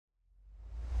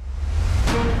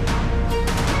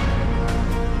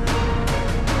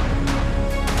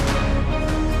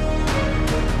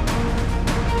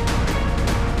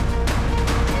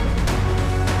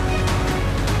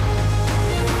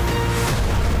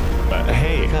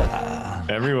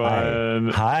Everyone.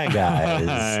 Hi, guys.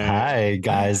 Hi,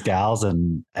 guys, gals,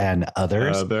 and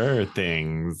others. Other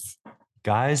things.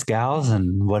 Guys, gals,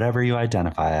 and whatever you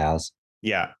identify as.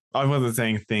 Yeah. I wasn't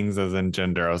saying things as in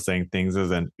gender. I was saying things as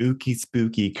in ooky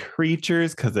spooky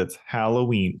creatures because it's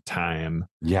Halloween time.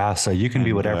 Yeah, so you can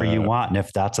be whatever you want. And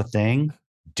if that's a thing,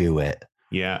 do it.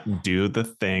 Yeah, do the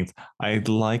things. I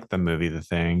like the movie The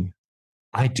Thing.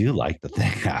 I do like The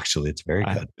Thing, actually. It's very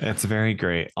good. It's very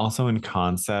great. Also in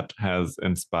concept has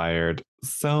inspired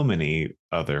so many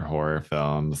other horror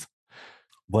films.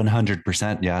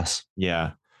 100% yes.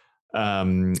 Yeah.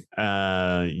 Yeah.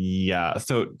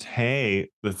 So hey,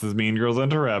 this is Mean Girls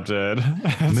Interrupted.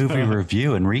 Movie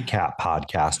review and recap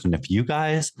podcast. And if you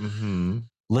guys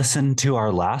listen to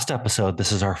our last episode,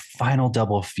 this is our final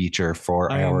double feature for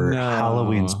our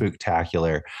Halloween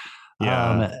Spooktacular.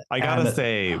 Yeah, I gotta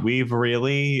say, we've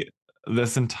really,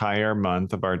 this entire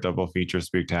month of our double feature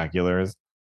Spooktaculars,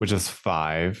 which is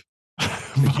five.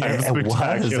 It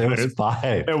was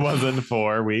 5. It wasn't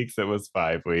 4 weeks, it was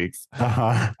 5 weeks.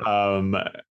 I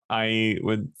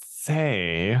would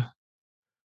say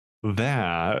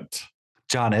that,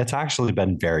 John, it's actually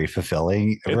been very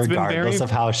fulfilling, regardless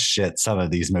of how shit some of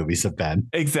these movies have been.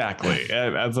 Exactly.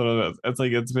 That's what it is. It's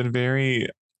like, it's been very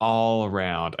all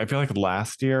around. I feel like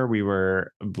last year we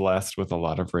were blessed with a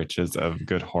lot of riches of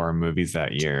good horror movies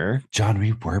that year. John,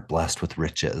 we were blessed with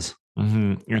riches.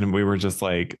 And we were just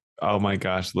like, oh my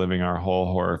gosh, living our whole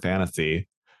horror fantasy.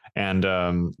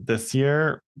 And this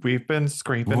year we've been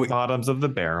scraping bottoms of the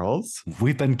barrels.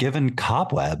 We've been given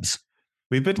Cobwebs.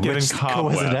 We've been given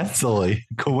Cobwebs.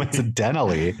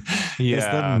 Coincidentally, is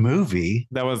the movie.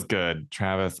 That was good,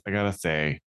 Travis. I gotta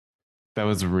say, that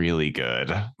was really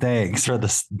good. Thanks for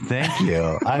this. Thank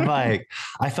you. I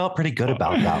felt pretty good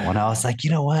about that one. I was like, you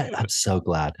know what? I'm so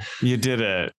glad. You did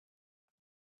it.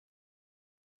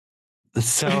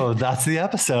 So that's the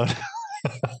episode.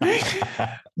 No,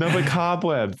 but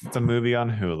Cobwebs, it's a movie on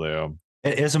Hulu.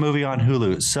 It is a movie on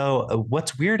Hulu. So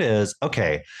what's weird is,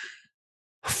 okay,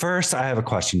 first I have a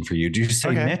question for you. Do you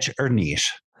say niche or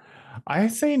niche? I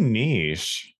say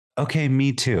niche. Okay,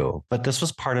 me too. But this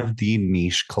was part of the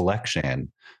niche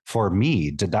collection for me.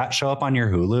 Did that show up on your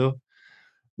Hulu?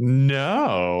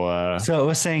 No. So it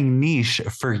was saying niche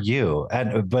for you,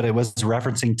 but it was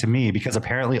referencing to me because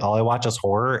apparently all I watch is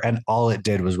horror, and all it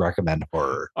did was recommend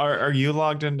horror. Are you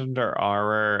logged into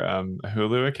our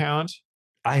Hulu account?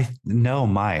 I know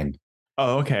mine.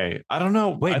 Oh, okay. I don't know.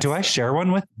 Wait, do I share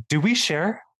one with? Do we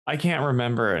share? I can't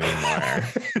remember anymore.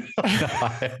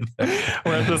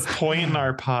 We're at this point in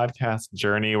our podcast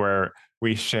journey where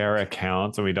we share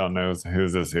accounts and we don't know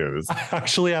whose is whose. I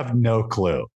actually have no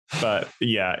clue. But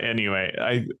yeah,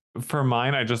 anyway, for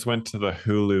mine, I just went to the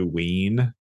Hulu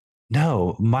Ween.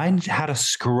 No, mine had a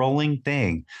scrolling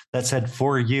thing that said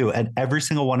for you, and every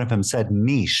single one of them said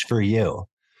niche for you.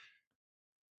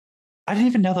 I didn't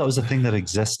even know that was a thing that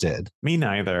existed. Me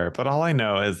neither. But all I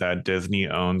know is that Disney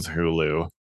owns Hulu.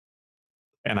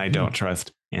 And I don't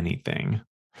trust anything.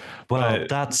 Well,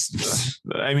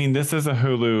 I mean, this is a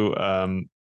Hulu.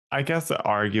 I guess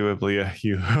arguably a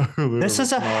Hulu. This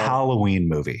is a Halloween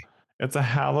movie. It's a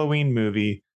Halloween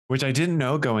movie, which I didn't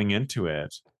know going into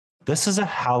it. This is a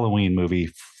Halloween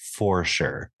movie for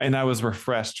sure. And I was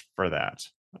refreshed for that.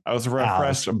 I was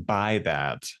refreshed by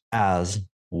that. As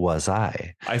was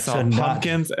I. I saw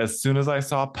pumpkins. As soon as I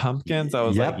saw pumpkins, I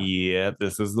was like, yeah,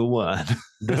 this is the one.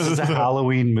 This is a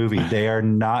Halloween movie. They are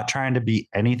not trying to be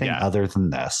anything other than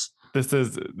this. This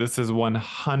is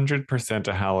 100%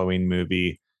 a Halloween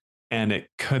movie, and it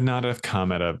could not have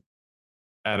come at a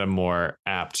more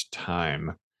apt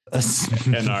time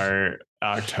in our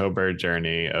October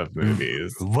journey of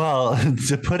movies. Well,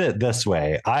 to put it this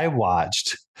way, I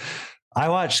watched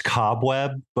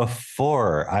Cobweb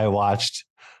before I watched.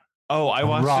 Oh, I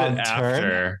watched it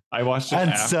after. I watched it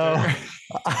after. So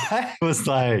I was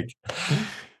like,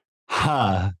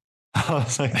 huh. I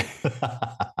was like,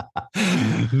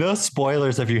 no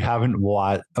spoilers if you haven't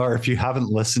watched or if you haven't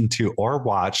listened to or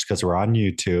watched, because we're on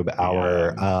YouTube,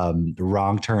 our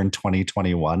Wrong Turn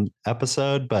 2021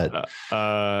 episode. But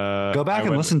go back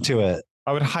and listen to it.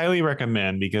 I would highly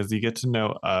recommend, because you get to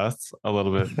know us a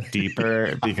little bit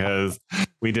deeper, because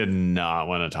we did not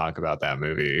want to talk about that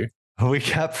movie. We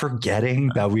kept forgetting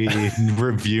that we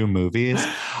review movies.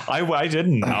 I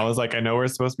didn't. I was like, I know we're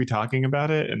supposed to be talking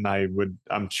about it, and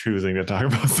I'm choosing to talk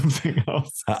about something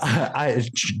else.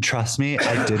 Trust me,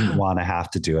 I didn't want to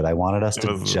have to do it. I wanted us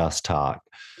to just talk.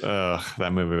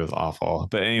 That movie was awful.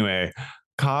 But anyway,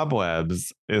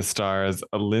 Cobwebs stars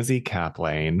Lizzie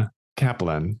Kaplan.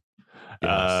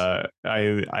 Yes.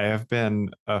 I've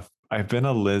been a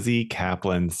Lizzie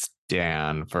Kaplan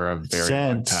stan for a very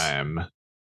long time.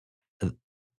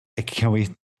 Can we?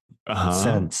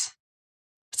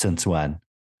 Since when?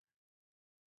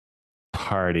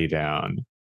 Party Down.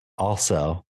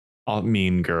 Also. All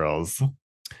Mean Girls.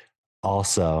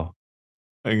 Also.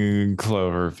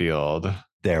 Cloverfield.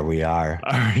 There we are.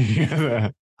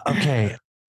 Okay.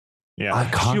 Yeah.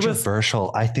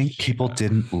 Controversial. I think people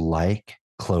didn't like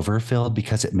Cloverfield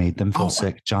because it made them feel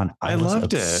sick. John, I was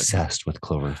obsessed with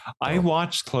Cloverfield. I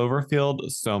watched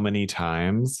Cloverfield so many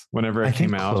times whenever it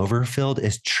came out. Cloverfield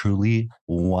is truly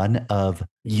one of...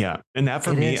 Yeah. And that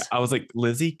for me, I was like,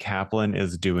 Lizzie Kaplan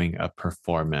is doing a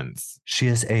performance. She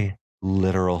is a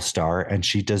literal star and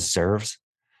she deserves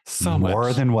so more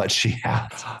much than what she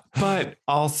has. But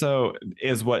also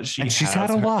is what she has. She's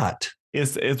had a lot.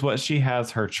 Is what she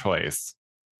has her choice.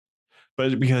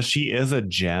 But because she is a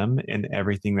gem in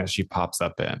everything that she pops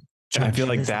up in. And I feel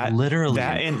like that literally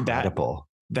incredible.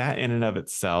 That in and of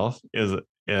itself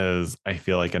is I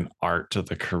feel like an art to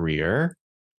the career.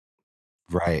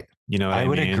 Right. You know what I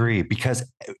would agree because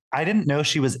I didn't know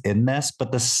she was in this,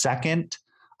 but the second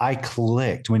I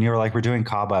clicked when you were like, we're doing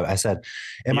Cobweb, I said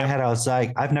in my head, I was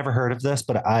like, I've never heard of this,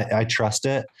 but I trust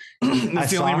it.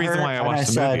 That's the only reason why I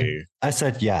watched the movie. I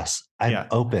said, yes, I'm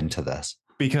open to this.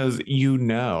 Because you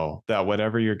know that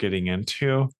whatever you're getting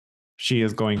into, she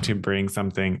is going to bring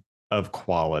something of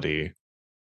quality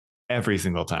every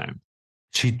single time.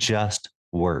 She just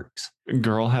works.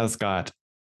 Girl has got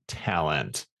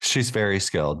talent. She's very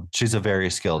skilled. She's a very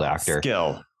skilled actor.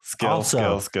 Skill.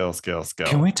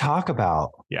 Can we talk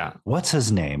about what's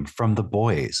his name from The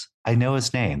Boys? I know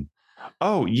his name.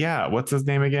 Oh yeah, what's his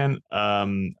name again?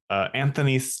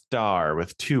 Anthony Starr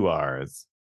with 2 R's.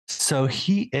 So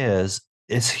he's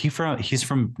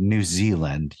from New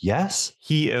Zealand, yes?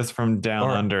 He is from down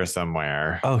under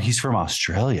somewhere. Oh, he's from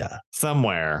Australia.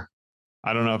 Somewhere.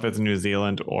 I don't know if it's New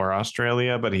Zealand or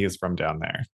Australia, but he's from down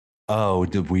there. Oh,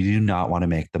 we do not want to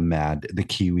make them mad. The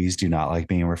Kiwis do not like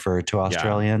being referred to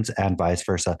Australians and vice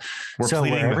versa. So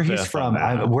wherever he's from,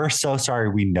 we're so sorry.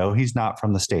 We know he's not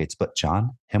from the States, but John,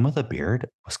 him with a beard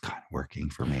was kind of working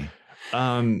for me.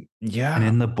 Yeah. And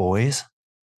in The Boys,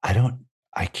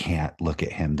 I can't look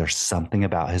at him. There's something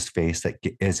about his face that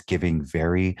is giving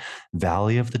very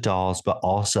Valley of the Dolls, but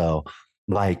also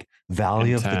like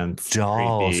Valley of the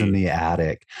Dolls in the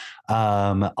attic.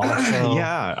 Also,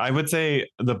 yeah, I would say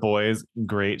The Boys,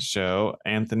 great show.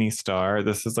 Anthony Starr.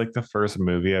 This is like the first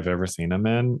movie I've ever seen him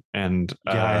in, and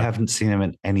I haven't seen him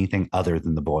in anything other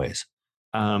than The Boys.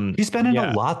 He's been in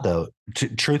a lot though.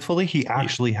 Truthfully, he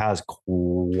actually has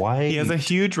He has a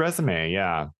huge resume.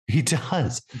 Yeah, he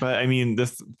does. But I mean,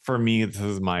 this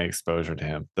is my exposure to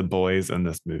him. The Boys and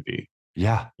this movie.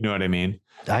 Yeah, you know what I mean.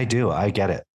 I do. I get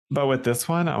it. But with this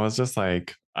one, I was just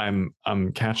like, I'm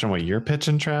catching what you're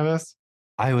pitching, Travis.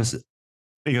 I had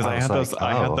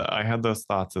those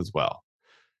thoughts as well.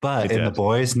 But in The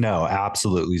Boys, no,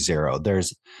 absolutely zero.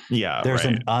 There's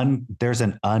an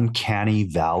uncanny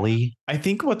valley. I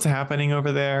think what's happening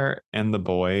over there in The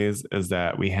Boys is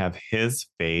that we have his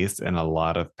face and a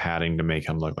lot of padding to make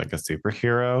him look like a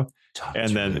superhero.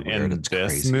 And then in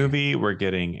this movie, we're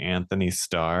getting Anthony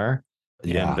Starr.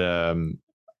 Yeah. And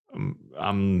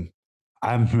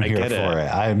I'm here for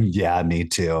it. Me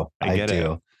too. I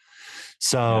do.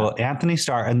 So Anthony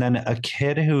Starr, and then a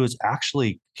kid who's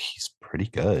he's pretty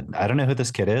good. I don't know who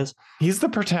this kid is. He's the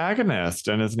protagonist,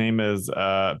 and his name is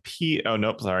Woody.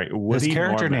 His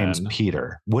character name's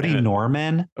Peter. Woody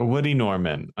Norman. Woody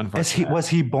Norman. Unfortunately, was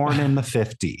he born in the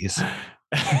 50s?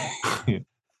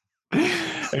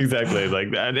 Exactly,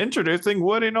 like that. Introducing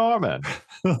Woody Norman.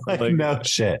 like no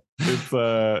shit. It's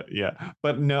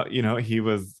but no, he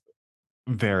was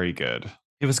very good.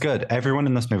 He was good. Everyone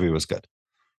in this movie was good.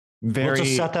 We'll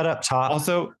just set that up top.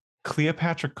 Also,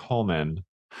 Cleopatra Coleman,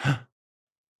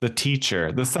 the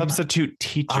teacher, the substitute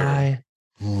teacher. I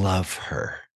love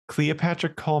her. Cleopatra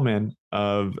Coleman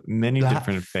of many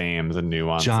different fames and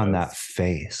nuances. John, that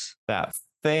face.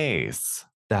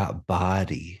 That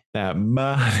body.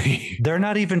 They're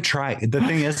not even trying. The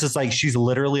thing is like she's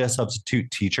literally a substitute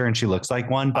teacher and she looks like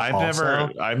one. But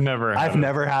I've never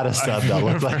had a sub that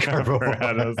looked like her.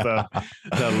 Had a sub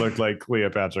that looked like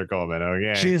Cleopatra Coleman.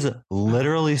 Okay, she's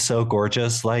literally so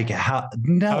gorgeous. Like how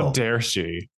dare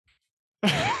she?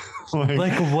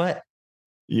 like what?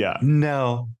 Yeah,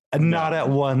 no. Not at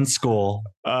one school.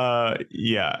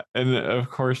 Yeah, and of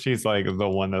course she's like the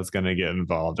one that's going to get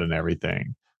involved in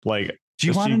everything. Like. Do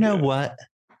you want to know what?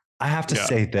 I have to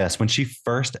say this. When she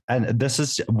first, and this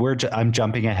is I'm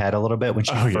jumping ahead a little bit. When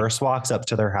she first walks up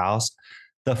to their house,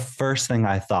 the first thing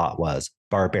I thought was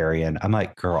Barbarian. I'm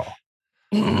like, girl,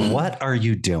 What are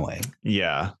you doing?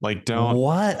 Yeah, like don't.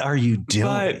 What are you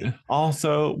doing? But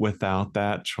also, without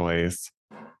that choice,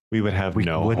 we would have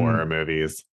no horror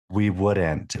movies. We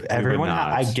wouldn't. Everyone,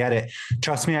 I get it.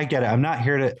 Trust me, I get it. I'm not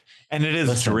here to. And it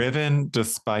is driven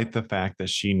despite the fact that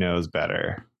she knows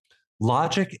better.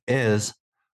 Logic is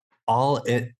all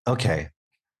it. Okay.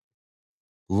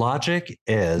 Logic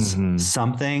is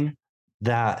something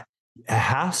that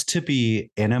has to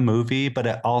be in a movie, but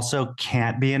it also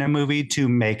can't be in a movie to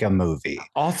make a movie.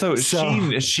 Also,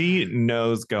 she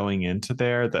knows going into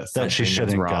there that she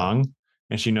shouldn't wrong. Go.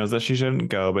 And she knows that she shouldn't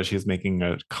go, but she's making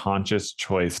a conscious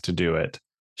choice to do it.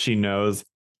 She knows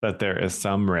that there is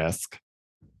some risk,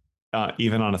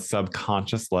 even on a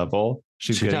subconscious level.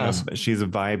 She's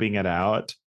vibing it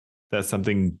out that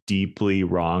something deeply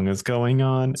wrong is going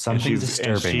on. Something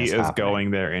disturbing. And she is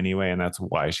going there anyway, and that's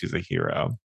why she's a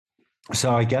hero.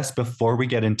 So I guess before we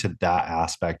get into that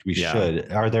aspect, we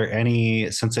should. Are there any,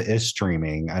 since it is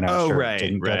streaming, I know it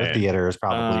didn't go to theaters,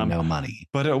 probably no money.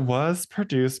 But it was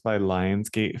produced by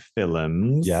Lionsgate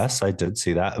Films. Yes, I did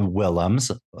see that.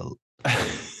 Willems.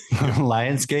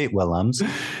 Lionsgate Willems.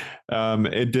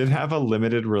 It did have a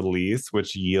limited release,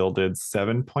 which yielded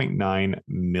 $7.9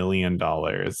 million.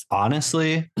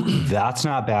 Honestly, that's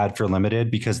not bad for limited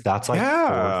because that's like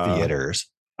 4 theaters.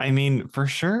 I mean, for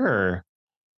sure.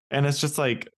 And it's just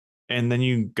like, and then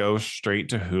you go straight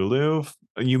to Hulu.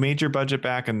 You made your budget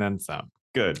back and then some.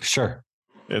 Good. Sure.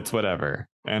 It's whatever.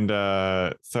 And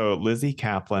so Lizzie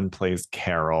Kaplan plays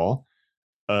Carol,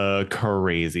 a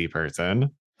crazy person.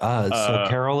 So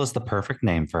Carol is the perfect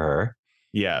name for her.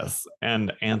 Yes.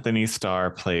 And Anthony Starr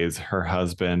plays her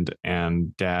husband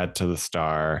and dad to the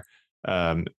star.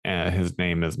 And his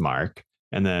name is Mark.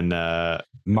 And then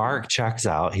Mark checks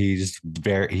out. He's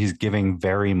giving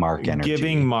very Mark energy.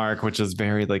 Giving Mark, which is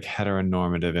very like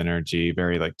heteronormative energy,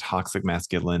 very like toxic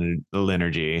masculine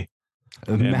energy.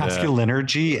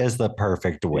 Masculinergy is the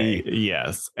perfect way.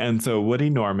 Yes. And so Woody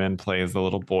Norman plays the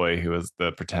little boy who is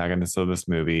the protagonist of this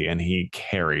movie, and he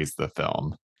carries the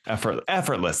film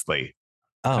effortlessly.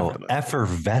 Oh,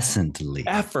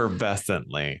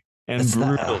 effervescently. And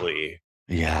brutally.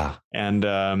 Yeah. And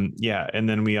and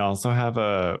then we also have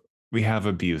a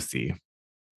Busey.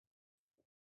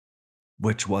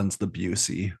 Which one's the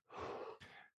Busey? Is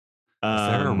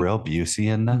there a real Busey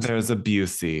in this? There's a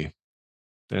Busey.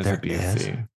 There's a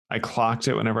Busey. I clocked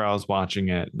it whenever I was watching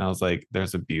it, and I was like,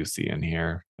 there's a Busey in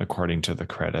here, according to the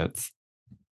credits.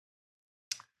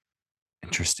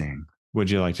 Interesting. Would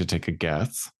you like to take a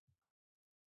guess?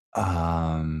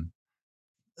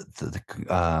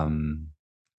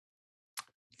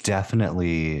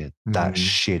 Definitely that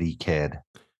shitty kid.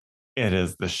 It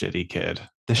is the shitty kid.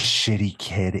 The shitty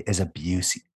kid is a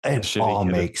Busey. It all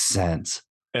makes sense.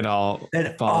 It all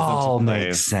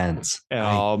makes sense. It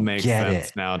all makes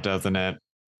sense now, doesn't it?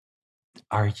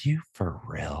 Are you for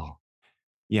real?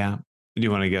 Yeah. Do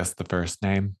you want to guess the first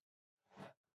name?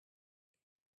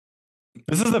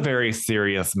 This is a very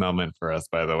serious moment for us,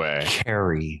 by the way.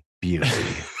 Carrie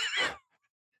Busey.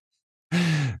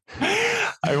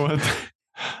 I want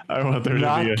there to be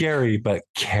not Gary, but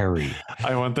Carrie.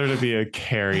 I want there to be a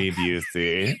Carrie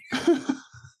Busey.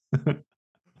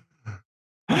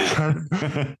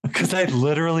 Because I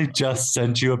literally just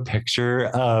sent you a picture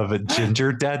of a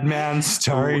Ginger Dead Man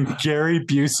starring Gary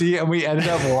Busey, and we ended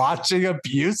up watching a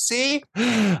Busey.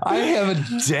 I am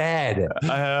dead.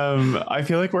 I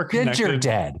feel like we're connected. Ginger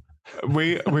Dead.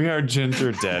 We are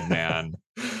Ginger Dead Man.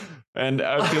 And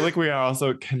I feel like we are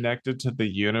also connected to the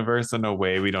universe in a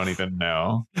way we don't even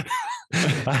know.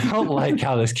 I don't like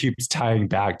how this keeps tying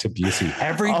back to Busey.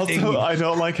 Everything. Also, I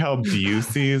don't like how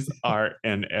Buseys are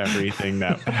in everything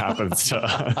that happens to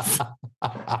us.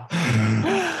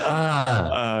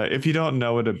 If you don't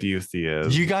know what a Busey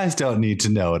is, you guys don't need to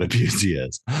know what a Busey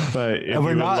is. But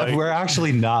we're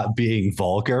actually not being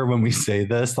vulgar when we say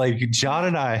this. Like John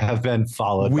and I have been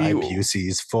followed by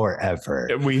Buseys forever.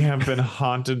 We have been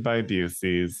haunted by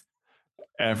Buseys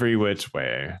every which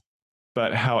way.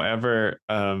 But however,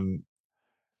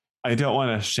 I don't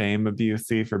want to shame a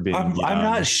Busey for being young. I'm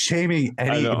not shaming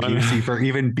any Busey for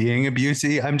even being a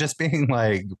Busey. I'm just being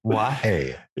like,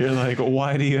 why? You're like,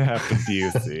 why do you have to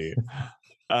Busey?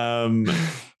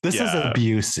 This is a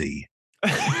Busey.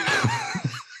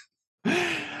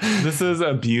 This is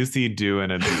a Busey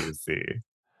doing a Busey.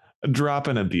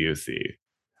 Dropping a Busey.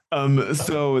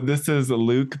 So this is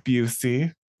Luke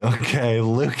Busey. Okay,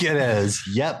 Luke it is.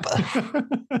 Yep.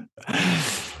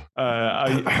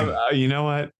 You know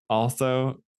what?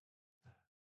 Also,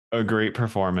 a great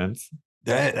performance.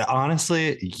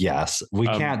 Honestly, yes. We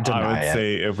can't deny it. I would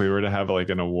say if we were to have like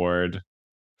an award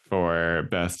for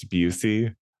best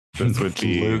Busey, this would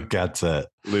be Luke gets it.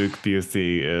 Luke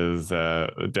Busey is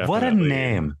definitely. What a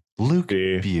name, Luke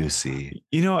Busey.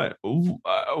 You know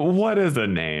what is a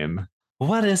name?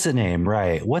 What is a name?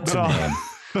 Right. What's a name?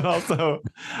 But also,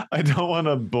 I don't want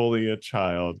to bully a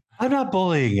child. I'm not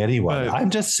bullying anyone. I'm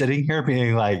just sitting here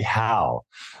being like, how?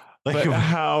 Like, but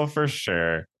how for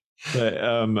sure. But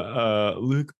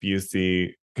Luke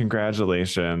Busey,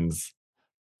 congratulations.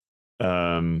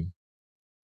 You're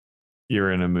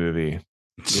in a movie.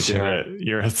 You did it.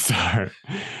 You're a star.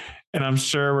 And I'm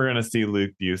sure we're going to see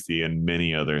Luke Busey in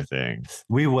many other things.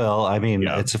 We will. I mean,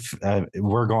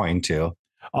 we're going to.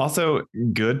 Also,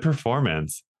 good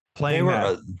performance. Playing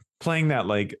that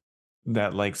like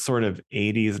sort of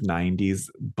 80s 90s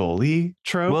bully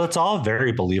trope. Well, it's all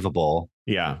very believable.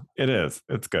 Yeah, it is.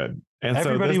 It's good. And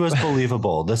everybody was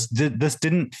believable. This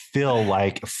didn't feel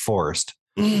like forced.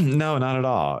 No, not at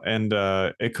all. And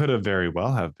it could have very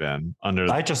well have been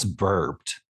under. I just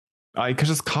burped. I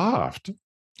just coughed.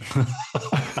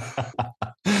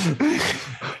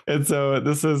 And so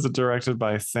this is directed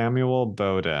by Samuel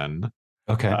Bowden.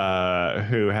 Okay.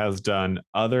 Who has done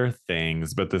other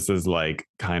things, but this is like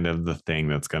kind of the thing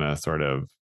that's going to sort of,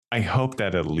 I hope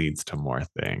that it leads to more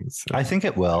things. I think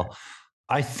it will.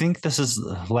 I think this is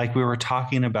like we were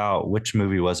talking about, which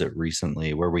movie was it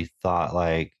recently where we thought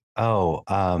like, not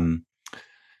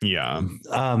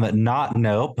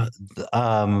Nope,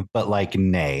 but like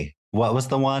Nay. What was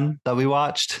the one that we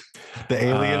watched? The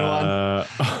alien one?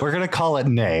 We're going to call it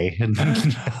Nay. What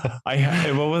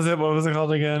was it? What was it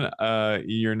called again?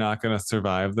 You're not going to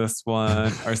survive this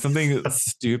one or something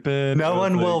stupid. No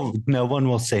one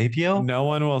will save you. No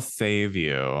one will save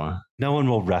you. No one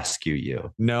will rescue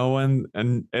you. No one.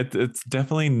 And it's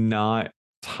definitely not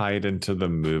tied into the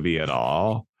movie at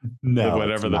all. No,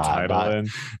 whatever the title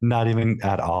not even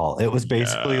at all. It was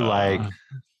basically like,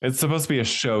 it's supposed to be a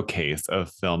showcase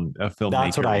of filmmaker.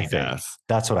 That's what I think.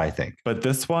 That's what I think. But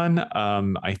this one,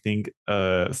 I think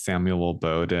Samuel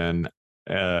Bowden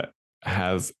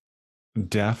has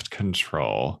deft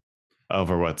control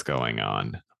over what's going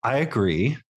on. I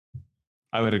agree.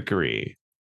 I would agree.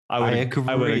 I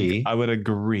would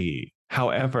agree.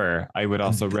 However, I would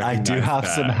also recognize I do have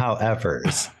some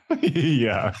howevers.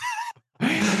 Yeah.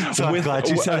 So I'm glad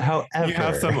you said however. You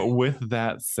have some with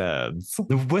that said.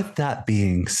 With that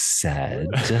being said.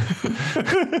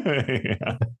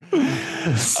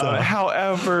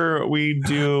 However, we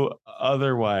do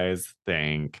otherwise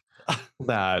think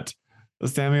that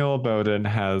Samuel Bowden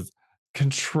has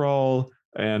control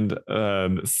and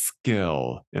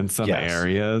skill in some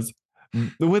areas.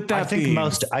 With that,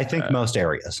 I think most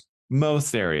areas.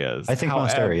 Most areas. I think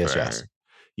most areas, yes.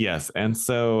 Yes. And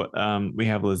so we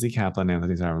have Lizzie Kaplan,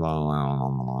 Anthony Starr,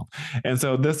 and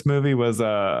so this movie was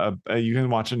you can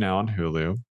watch it now on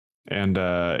Hulu. And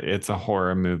it's a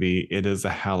horror movie. It is a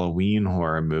Halloween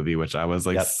horror movie, which I was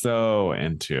like so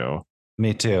into.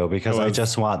 Me too, because I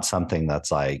just want something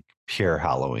that's like pure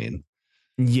Halloween.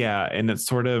 Yeah, and it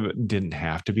sort of didn't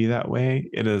have to be that way.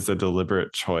 It is a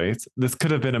deliberate choice. This could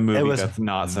have been a movie that's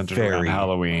not centered around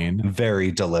Halloween.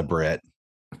 Very deliberate.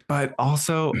 But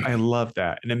also, I love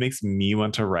that. And it makes me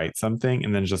want to write something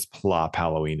and then just plop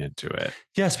Halloween into it.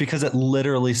 Yes, because it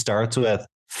literally starts with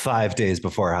 5 days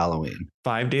before Halloween.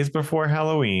 5 days before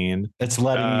Halloween. It's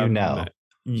letting you know.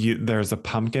 There's a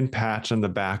pumpkin patch in the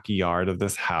backyard of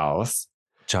this house.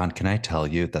 John, can I tell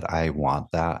you that I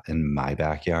want that in my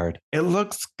backyard? It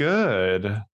looks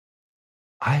good.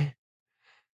 I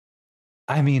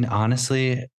mean,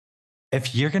 honestly,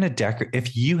 if you're going to decorate,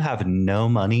 if you have no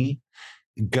money,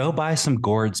 go buy some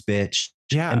gourds, bitch,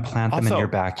 and plant them in your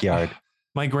backyard.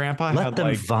 My grandpa let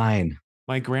them vine.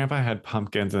 My grandpa had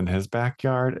pumpkins in his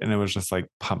backyard, and it was just like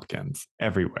pumpkins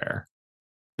everywhere.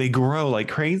 They grow like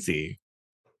crazy.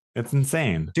 It's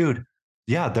insane, dude.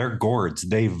 Yeah, they're gourds.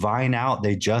 They vine out.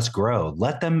 They just grow.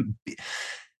 Let them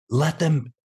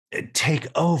take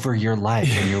over your life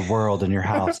and your world and your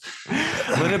house.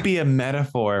 Let it be a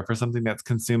metaphor for something that's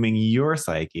consuming your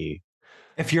psyche.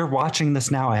 If you're watching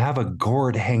this now, I have a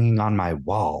gourd hanging on my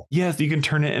wall. Yes, you can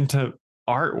turn it into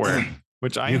artwork,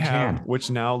 which I have, which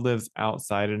now lives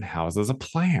outside and houses a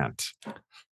plant.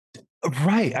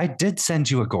 Right. I did send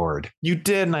you a gourd. You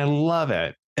did, and I love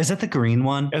it. Is it the green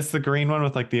one? It's the green one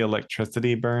with like the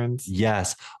electricity burns.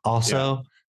 Yes. Also,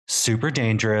 super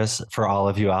dangerous for all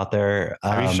of you out there.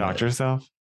 Have you shocked yourself?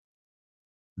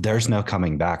 There's no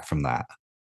coming back from that.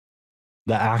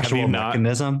 The actual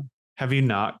mechanism. Have you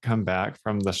not come back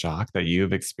from the shock that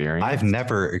you've experienced? I've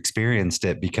never experienced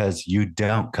it because you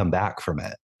don't come back from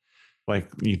it. Like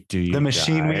you do. The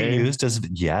machine we used is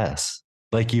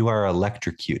like you are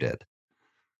electrocuted.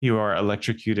 You are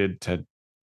electrocuted to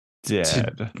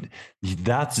dead.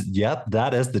 That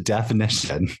is the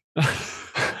definition.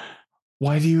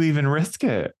 Why do you even risk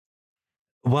it?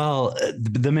 Well,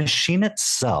 the machine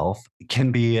itself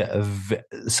can be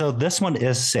so this one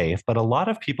is safe, but a lot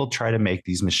of people try to make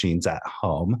these machines at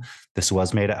home. This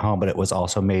was made at home, but it was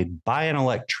also made by an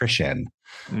electrician.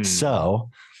 So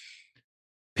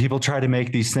people try to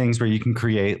make these things where you can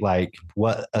create like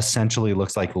what essentially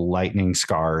looks like lightning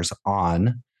scars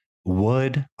on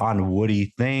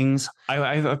woody things.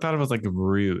 I thought it was like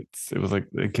roots. It was like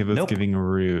it was giving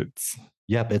roots.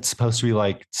 Yep, it's supposed to be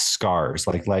like scars,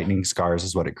 like lightning scars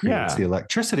is what it creates, the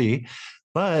electricity,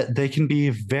 but they can be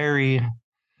very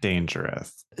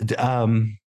dangerous, to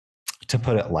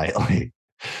put it lightly.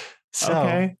 So,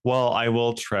 okay, well, I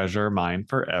will treasure mine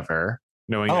forever,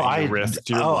 knowing that you risked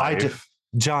your life.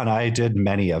 John, I did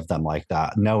many of them like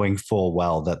that, knowing full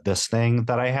well that this thing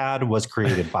that I had was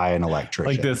created by an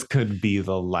electrician. Like this could be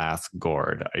the last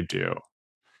gourd I do.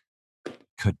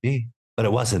 Could be. But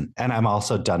it wasn't. And I'm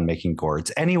also done making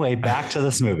gourds. Anyway, back to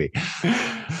this movie.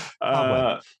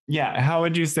 Yeah. How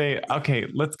would you say, okay,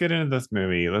 let's get into this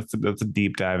movie. Let's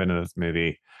deep dive into this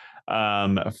movie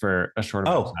for a short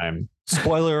amount of time.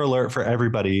 Spoiler alert for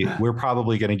everybody. We're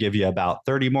probably going to give you about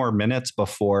 30 more minutes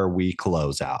before we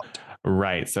close out.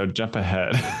 Right. So jump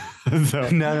ahead.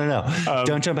 No.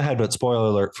 Don't jump ahead. But spoiler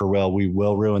alert for Will. We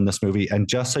will ruin this movie. And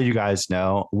just so you guys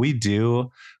know, we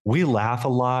laugh a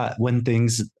lot when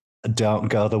things don't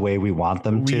go the way we want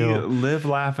them to. We live,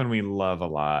 laugh, and we love a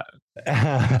lot,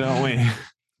 don't we?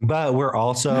 But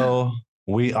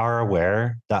we are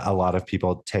aware that a lot of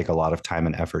people take a lot of time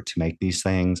and effort to make these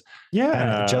things.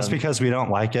 Yeah. And just because we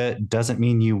don't like it doesn't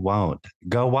mean you won't.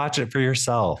 Go watch it for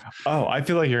yourself. Oh, I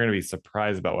feel like you're going to be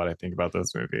surprised about what I think about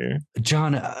this movie.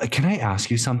 John, can I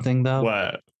ask you something though?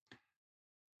 What?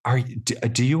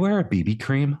 Do you wear a BB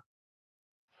cream?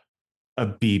 A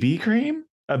BB cream?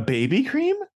 A baby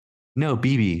cream? No,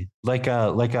 BB, like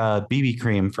a BB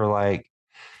cream for like.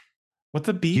 What's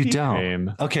a BB you don't.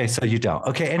 cream? Okay, so you don't.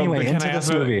 Okay, anyway, into this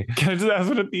movie. Can I just ask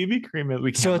what a BB cream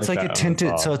is? So it's like a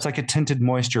tinted. So it's like a tinted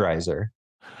moisturizer.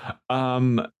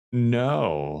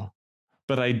 No,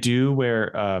 but I do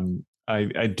wear.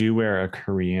 I do wear a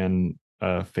Korean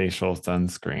facial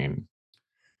sunscreen.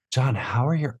 John, how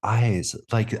are your eyes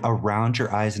like around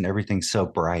your eyes and everything so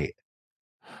bright?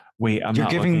 Wait, you're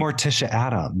giving Morticia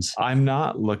Adams. I'm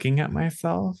not looking at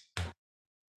myself.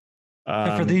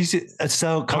 For these,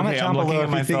 so comment down below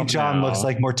if you think John looks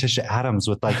like Morticia Adams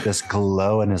with like this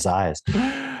glow in his eyes.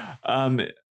 A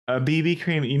BB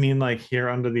cream, you mean like here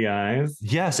under the eyes?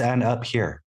 Yes, and up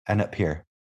here, and up here,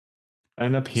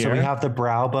 and up here. So we have the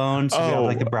brow bone. So we have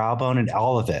like the brow bone and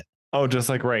all of it. Oh, just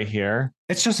like right here.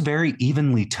 It's just very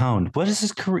evenly toned. What is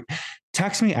this?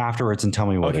 Text me afterwards and tell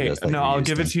me what it is. No, I'll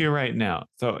give it to you right now.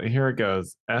 So here it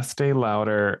goes. Estee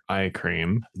Lauder eye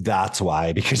cream. That's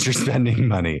why, because you're spending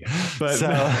money. But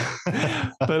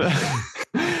but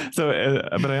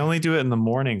I only do it in the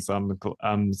morning, so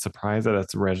I'm surprised that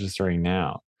it's registering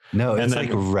now. No, it's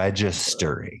like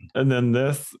registering. And then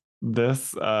this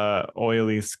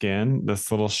oily skin,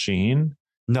 this little sheen.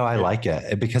 No, I like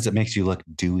it because it makes you look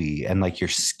dewy and like your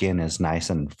skin is nice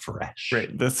and fresh. Right.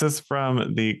 This is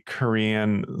from the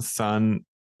Korean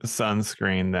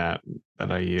sunscreen that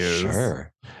I use.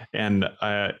 Sure. And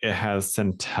it has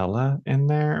centella in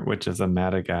there, which is a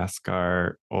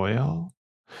Madagascar oil.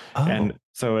 Oh. And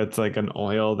so it's like an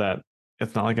oil that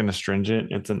it's not like an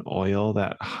astringent. It's an oil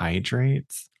that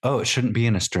hydrates. Oh, it shouldn't be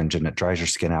an astringent. It dries your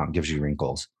skin out and gives you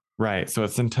wrinkles. Right. So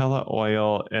it's centella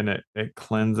oil and it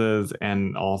cleanses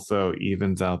and also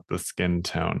evens out the skin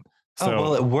tone. So,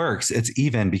 well, it works. It's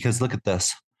even because look at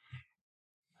this.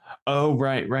 Oh,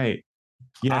 right.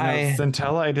 Yeah,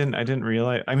 centella, I didn't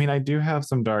realize. I mean, I do have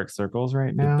some dark circles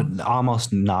right now. But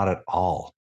almost not at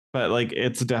all. But like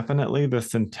it's definitely the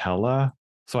centella.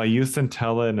 So I use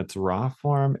centella in its raw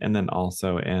form and then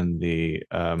also in the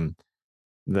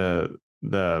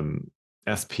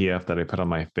SPF that I put on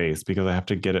my face because I have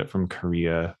to get it from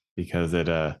Korea because it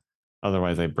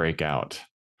otherwise I break out.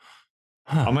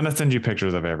 Huh. I'm gonna send you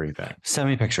pictures of everything. Send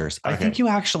me pictures. Okay. I think you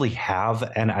actually have,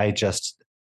 and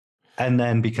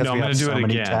then because we have so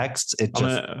many texts,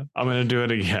 I'm gonna do it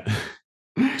again.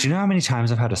 Do you know how many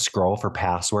times I've had to scroll for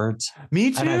passwords? Me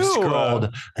too. And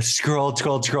I've scrolled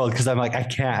because I'm like, I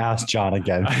can't ask John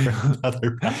again for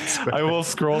another password. I will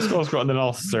scroll, and then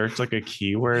I'll search like a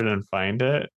keyword and find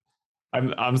it.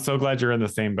 I'm so glad you're in the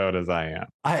same boat as I am.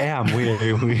 I am.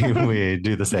 We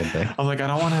do the same thing. I'm like, I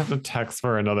don't want to have to text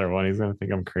for another one. He's gonna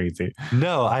think I'm crazy.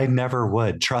 No, I never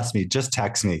would. Trust me. Just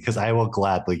text me because I will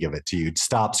gladly give it to you.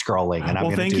 Stop scrolling, and I'm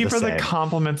going to do the same. Thank you for the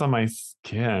compliments on my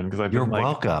skin because You're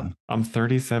welcome. I'm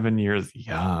 37 years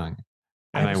young,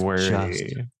 and I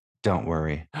worry. Don't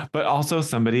worry. But also,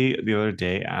 somebody the other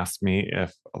day asked me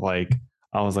if like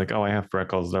I was like, oh, I have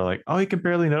freckles. They're like, oh, you can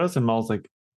barely notice them. I was like,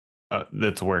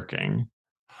 that's working.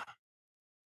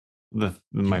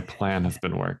 My plan has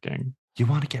been working. You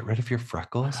want to get rid of your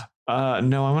freckles?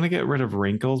 No, I want to get rid of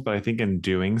wrinkles, but I think in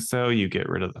doing so, you get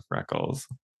rid of the freckles.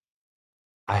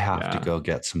 I have to go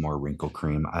get some more wrinkle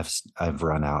cream. I've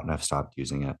run out and I've stopped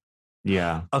using it.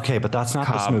 Yeah. Okay, but that's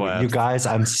not this movie. You guys,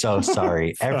 I'm so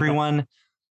sorry. Everyone,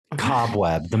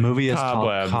 Cobweb. The movie is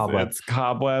called Cobweb. It's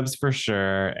Cobwebs for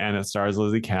sure, and it stars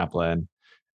Lizzie Kaplan.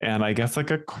 And I guess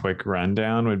like a quick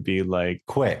rundown would be like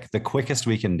the quickest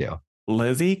we can do.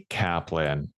 Lizzie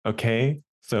Kaplan. Okay.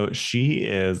 So she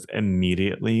is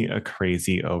immediately a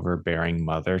crazy, overbearing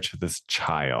mother to this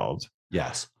child.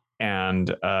 Yes.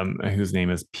 And whose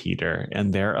name is Peter.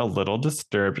 And they're a little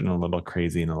disturbed and a little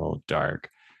crazy and a little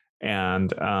dark.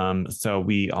 And so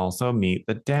we also meet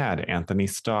the dad, Anthony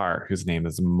Starr, whose name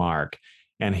is Mark.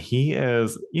 And he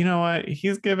is, you know what?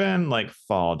 He's given like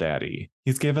fall daddy.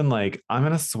 He's given like, I'm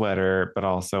in a sweater, but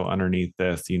also underneath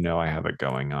this, I have it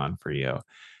going on for you.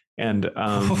 And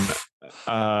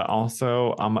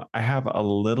also, I have a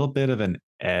little bit of an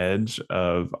edge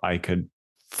of I could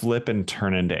flip and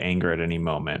turn into anger at any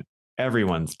moment.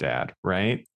 Everyone's dad,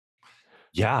 right?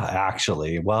 Yeah,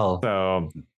 actually. Well, so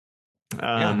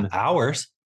ours.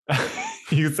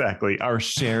 Exactly. Our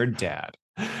shared dad.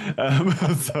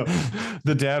 So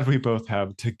the dad we both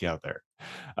have together.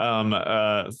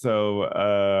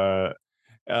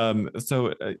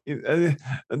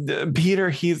 Peter,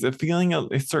 he's feeling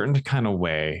a certain kind of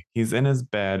way. He's in his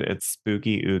bed. It's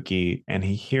spooky ooky, and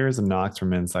he hears knocks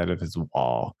from inside of his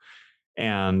wall.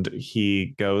 And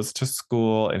he goes to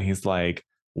school, and he's like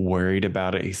worried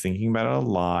about it. He's thinking about it a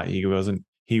lot.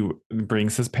 He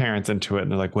brings his parents into it,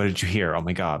 and they're like, "What did you hear? Oh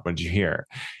my God, what did you hear?"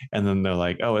 And then they're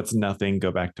like, "Oh, it's nothing.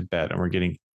 Go back to bed." And we're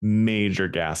getting major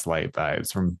gaslight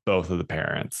vibes from both of the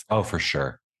parents. Oh, for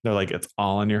sure. They're like, it's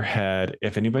all in your head.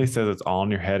 If anybody says it's all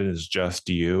in your head and it's just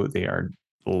you, they are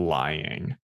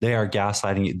lying. They are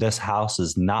gaslighting you. This house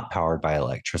is not powered by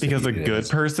electricity. Because a good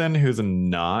person who's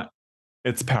not,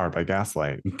 it's powered by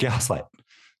gaslight. Gaslight.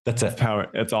 That's it.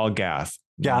 It's all gas.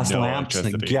 Gas lamps,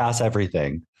 gas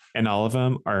everything. And all of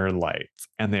them are lights,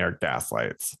 and they are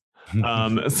gaslights.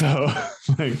 So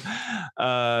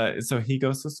he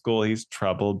goes to school. He's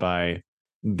troubled by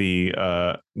the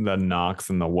knocks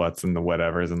and the what's and the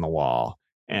whatever's in the wall,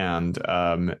 and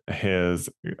his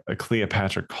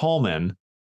Cleopatra Coleman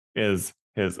is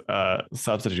his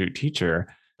substitute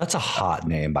teacher. That's a hot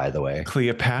name, by the way.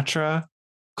 Cleopatra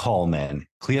Coleman.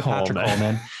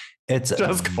 Coleman. It's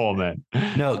just Coleman.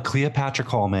 No, Cleopatra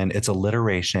Coleman. It's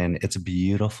alliteration. It's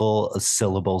beautiful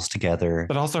syllables together.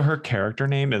 But also her character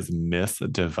name is Miss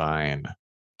Divine.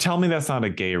 Tell me that's not a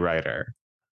gay writer.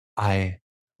 I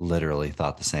literally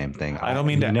thought the same thing. I don't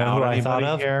mean to out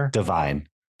anybody here. Divine.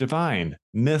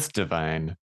 Miss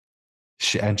Divine.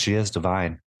 She is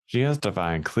divine. She is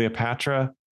divine.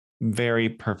 Cleopatra, very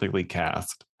perfectly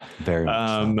cast. Very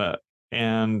much so.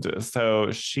 And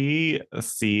so she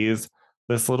sees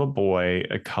this little boy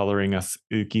coloring a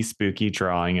spooky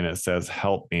drawing, and it says,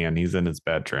 "Help me," and he's in his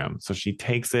bedroom. So she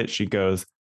takes it. She goes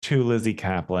to Lizzie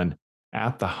Kaplan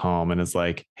at the home and is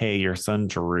like, "Hey, your son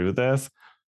drew this.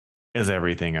 Is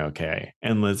everything okay?"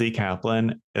 And Lizzie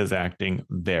Kaplan is acting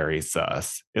very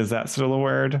sus. Is that still a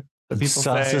word that people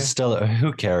sus say? Is still,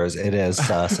 who cares? It is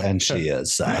sus, and she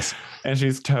is sus. And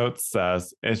she's totes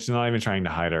sus. And she's not even trying to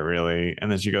hide it, really.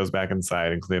 And then she goes back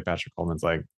inside, and Cleopatra Coleman's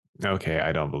like, "Okay,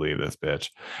 I don't believe this bitch."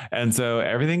 And so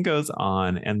everything goes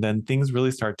on, and then things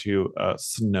really start to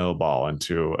snowball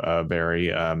into a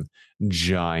very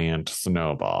giant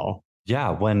snowball. Yeah,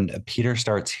 when Peter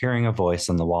starts hearing a voice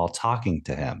on the wall talking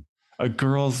to him. A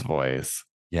girl's voice.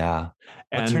 Yeah.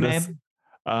 What's her name?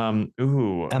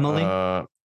 Emily?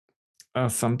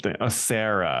 Something.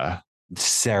 Sarah.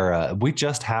 Sarah. We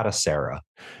just had a Sarah.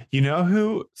 You know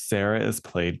who Sarah is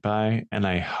played by? And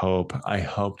I hope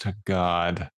to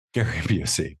God. Gary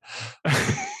Busey.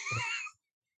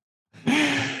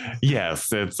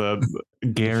 Yes, it's a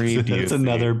Gary Busey. It's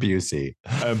another Busey.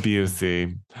 A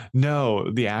Busey.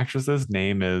 No, the actress's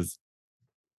name is,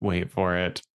 wait for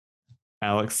it,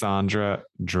 Alexandra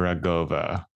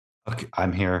Dragova. Okay,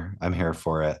 I'm here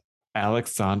for it.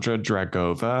 Alexandra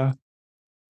Dragova.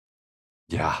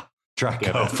 Yeah,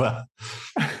 Dragova.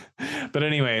 But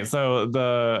anyway, so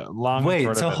the long and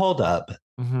short so of it. Hold up.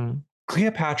 Mm-hmm.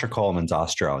 Cleopatra Coleman's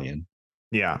Australian.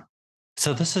 Yeah.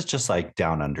 So this is just like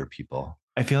down under people.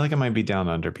 I feel like it might be down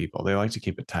under people. They like to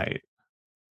keep it tight.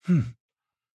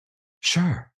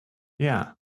 Sure.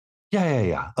 Yeah.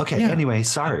 Yeah. Okay. Yeah. Anyway,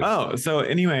 sorry. So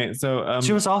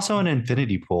she was also in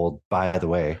Infinity Pool, by the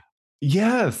way.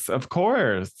 Yes, of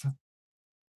course.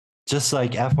 Just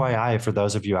like FYI, for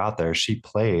those of you out there, she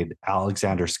played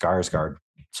Alexander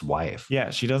Skarsgård's wife.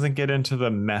 Yeah, she doesn't get into the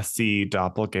messy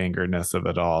doppelgangerness of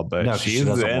it all, but she's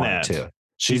in it.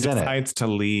 She decides to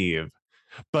leave.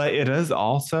 But it is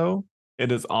also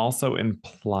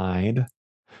implied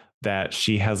that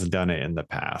she has done it in the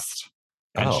past.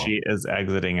 And she is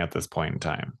exiting at this point in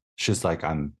time. She's like,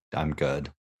 I'm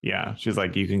good. Yeah. She's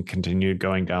like, you can continue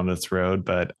going down this road,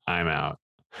 but I'm out.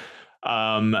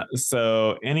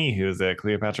 So anywho's it,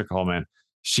 Cleopatra Coleman,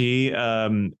 she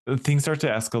things start to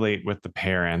escalate with the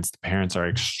parents. The parents are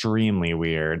extremely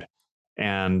weird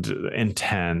and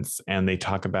intense, and they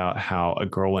talk about how a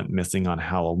girl went missing on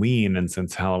Halloween, and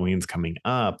since Halloween's coming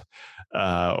up,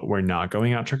 we're not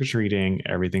going out trick-or-treating,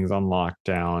 everything's on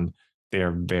lockdown.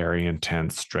 They're very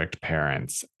intense, strict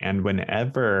parents. And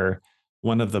whenever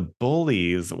one of the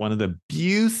bullies, one of the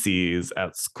Buseys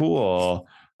at school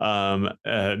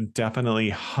definitely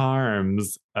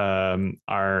harms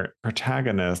our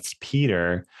protagonist,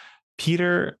 Peter.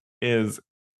 Peter is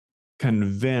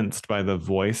convinced by the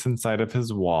voice inside of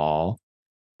his wall,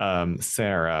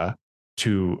 Sarah,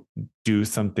 to do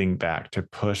something back, to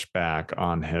push back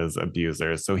on his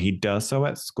abusers. So he does so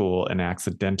at school and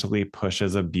accidentally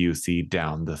pushes a Busey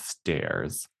down the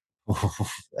stairs.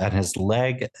 And his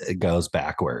leg goes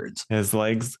backwards. His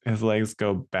legs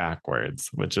go backwards,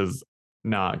 which is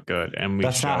not good. And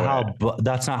that's not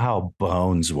how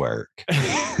bones work.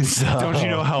 So, don't you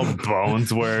know how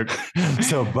bones work?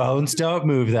 So bones don't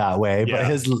move that way, but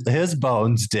his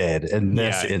bones did in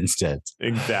this instance.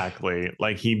 Exactly.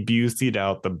 Like he Busey'd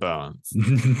out the bones.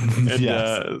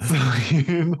 The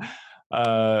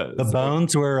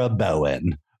bones were a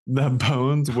Bowen. The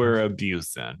bones were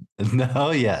abusing.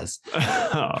 No, yes.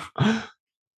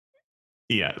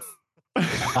 Yes.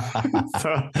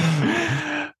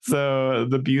 So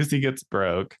the Busey gets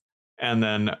broke, and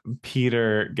then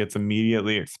Peter gets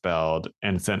immediately expelled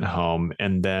and sent home.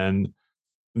 And then,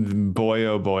 boy,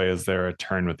 oh boy, is there a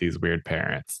turn with these weird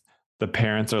parents. The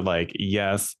parents are like,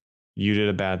 yes, you did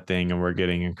a bad thing, and we're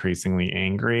getting increasingly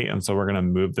angry. And so we're going to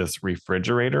move this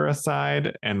refrigerator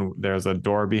aside, and there's a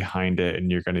door behind it,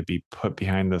 and you're going to be put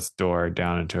behind this door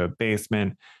down into a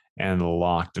basement and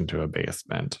locked into a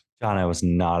basement. John, I was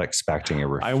not expecting a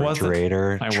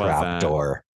refrigerator trap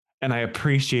door. And I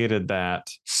appreciated that.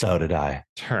 So did I.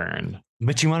 Turn.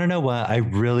 But you want to know what? I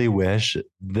really wish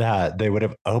that they would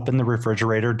have opened the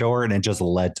refrigerator door and it just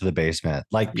led to the basement.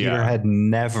 Like Peter had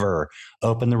never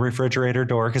opened the refrigerator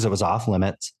door because it was off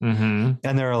limits. Mm-hmm.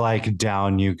 And they were like,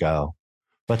 down you go.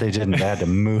 But they didn't. They had to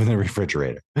move the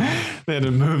refrigerator. They had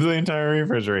to move the entire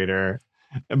refrigerator.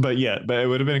 But it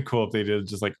would have been cool if they did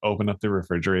just like open up the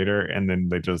refrigerator and then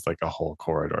they just like a whole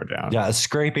corridor down. Yeah,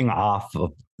 scraping off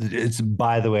of it's,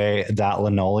 by the way, that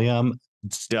linoleum,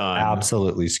 it's done.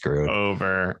 Absolutely screwed.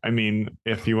 Over. I mean,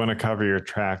 if you want to cover your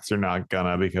tracks, you're not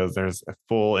gonna, because there's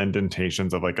full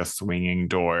indentations of like a swinging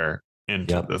door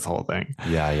into this whole thing.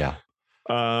 Yeah.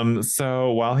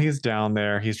 So while he's down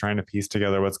there, he's trying to piece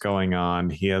together what's going on.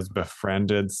 He has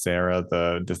befriended Sarah,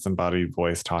 the disembodied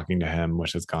voice talking to him,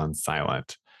 which has gone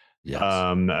silent. Yes.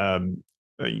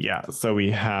 So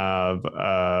we have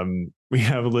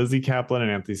Lizzie Kaplan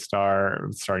and Anthony Starr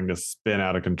starring to spin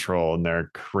out of control in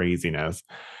their craziness.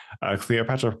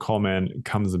 Cleopatra Coleman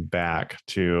comes back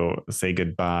to say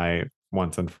goodbye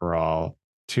once and for all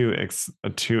to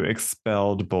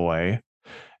expelled boy.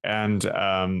 And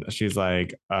she's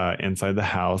like inside the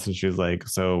house, and she's like,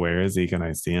 so where is he? Can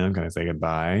I see him? Can I say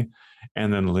goodbye?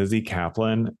 And then Lizzie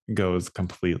Kaplan goes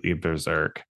completely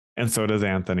berserk. And so does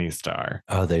Anthony Starr.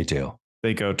 Oh, they do.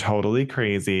 They go totally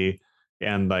crazy.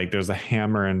 And like there's a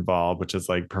hammer involved, which is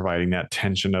like providing that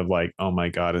tension of like, oh my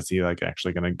God, is he like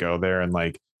actually going to go there and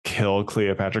like kill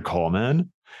Cleopatra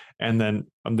Coleman? And then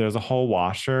there's a whole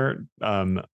washer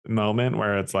moment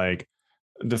where it's like,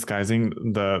 disguising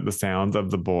the sounds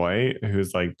of the boy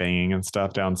who's like banging and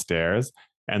stuff downstairs,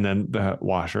 and then the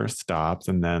washer stops,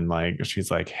 and then like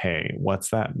she's like, hey, what's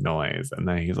that noise? And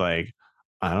then he's like,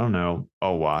 I don't know,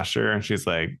 a washer. And she's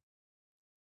like,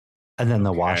 and then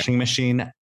the washing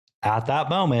machine at that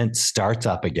moment starts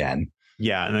up again.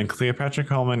 Yeah. And then Cleopatra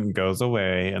Coleman goes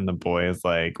away, and the boy is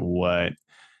like, what?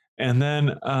 And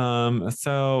then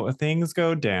so things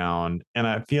go down, and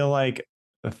I feel like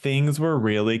things were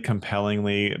really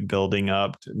compellingly building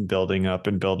up and building up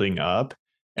and building up.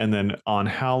 And then on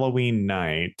Halloween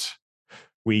night,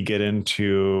 we get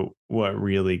into what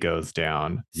really goes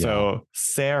down. Yeah. So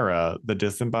Sarah, the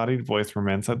disembodied voice from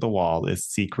inside the wall, is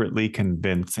secretly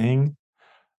convincing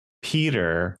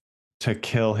Peter to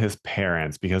kill his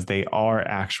parents because they are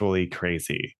actually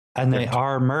crazy. And they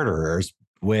are murderers,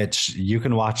 which you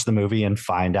can watch the movie and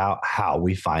find out how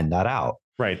we find that out.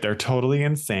 Right. They're totally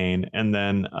insane. And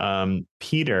then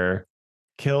Peter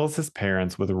kills his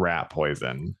parents with rat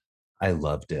poison. I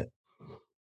loved it.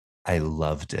 I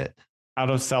loved it. Out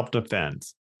of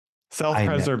self-defense,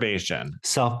 self-preservation.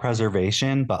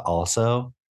 Self-preservation, but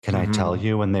also, can I tell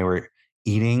you, when they were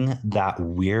eating that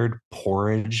weird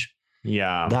porridge,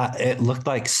 that it looked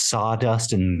like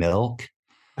sawdust and milk.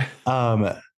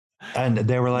 And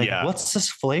they were like, what's this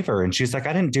flavor? And she's like,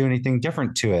 I didn't do anything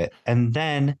different to it. And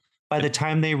then by the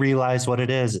time they realize what it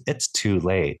is, it's too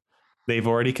late. They've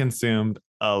already consumed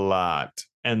a lot.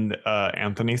 And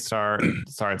Anthony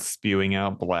starts spewing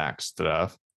out black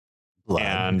stuff. Blood.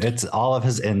 And it's all of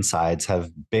his insides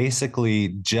have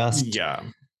basically just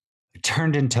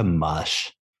turned into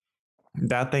mush.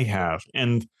 That they have.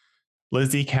 And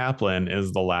Lizzie Kaplan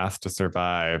is the last to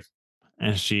survive.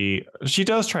 And she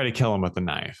does try to kill him with a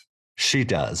knife. She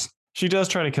does. She does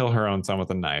try to kill her own son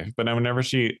with a knife. But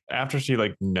after she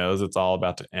like knows it's all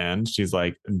about to end, she's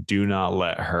like, do not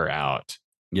let her out.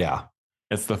 Yeah.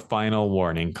 It's the final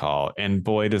warning call. And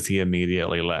boy, does he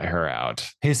immediately let her out.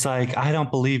 He's like, I don't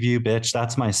believe you, bitch.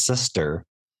 That's my sister.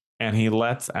 And he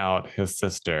lets out his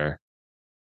sister.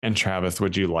 And Travis,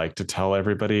 would you like to tell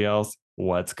everybody else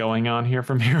what's going on here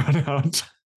from here on out?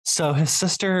 So his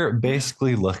sister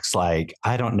basically looks like,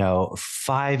 I don't know,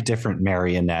 5 different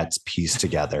marionettes pieced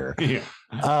together. It's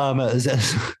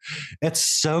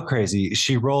so crazy.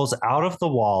 She rolls out of the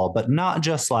wall, but not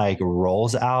just like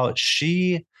rolls out.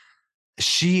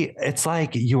 It's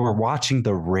like you were watching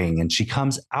The Ring, and she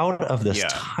comes out of this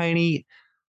tiny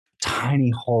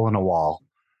hole in a wall.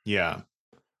 Yeah.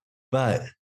 But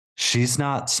she's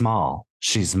not small.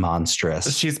 She's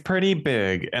monstrous. She's pretty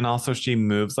big. And also she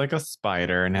moves like a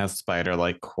spider and has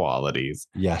spider-like qualities.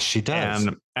 Yes, she does.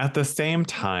 And at the same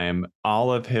time,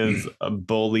 all of his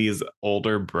bullies'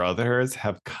 older brothers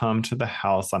have come to the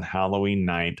house on Halloween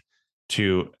night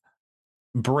to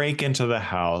break into the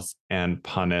house and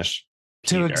punish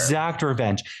Peter. To exact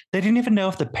revenge. They didn't even know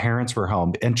if the parents were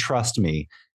home. And trust me,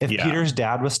 if Peter's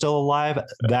dad was still alive,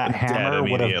 that hammer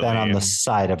would have been on the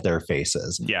side of their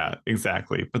faces. Yeah,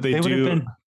 exactly. But they would have been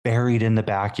buried in the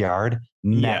backyard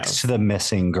next to the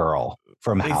missing girl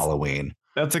from Halloween.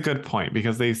 That's a good point,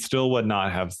 because they still would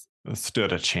not have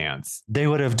stood a chance. They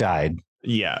would have died.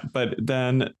 Yeah, but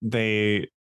then they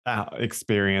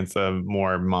experience a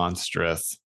more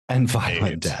monstrous and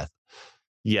violent death.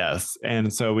 Yes.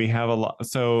 And so we have a lot.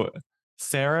 So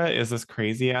Sarah is this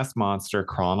crazy ass monster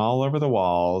crawling all over the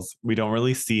walls. We don't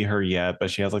really see her yet,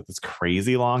 but she has like this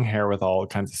crazy long hair with all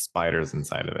kinds of spiders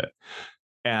inside of it.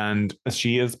 And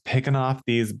she is picking off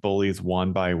these bullies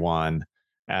one by one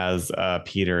as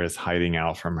Peter is hiding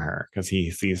out from her because he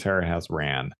sees her and has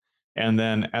ran. And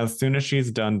then as soon as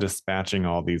she's done dispatching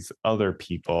all these other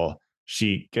people,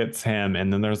 she gets him.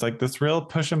 And then there's like this real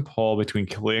push and pull between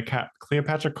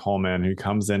Cleopatra Coleman, who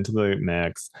comes into the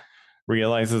mix,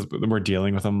 realizes we're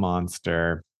dealing with a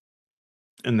monster.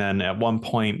 And then at one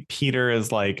point, Peter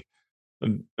is like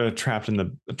trapped in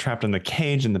the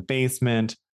cage in the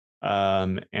basement.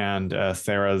 And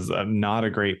Sarah's not a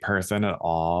great person at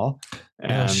all.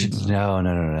 And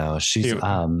no. She's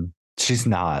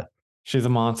not. She's a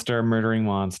monster, murdering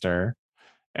monster.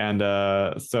 And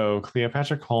so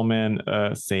Cleopatra Coleman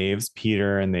saves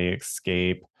Peter and they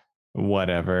escape,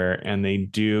 whatever. And they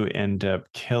do end up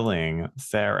killing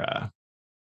Sarah.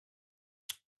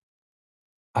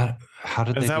 How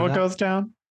did Is that what goes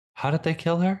down? How did they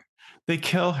kill her? They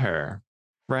kill her,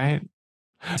 right?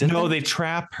 No, they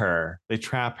trap her. They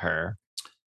trap her.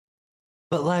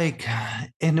 But like,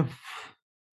 this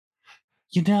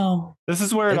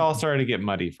is where it all started to get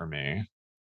muddy for me.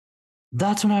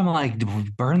 That's when I'm like,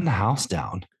 burn the house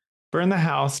down. Burn the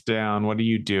house down. What are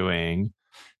you doing?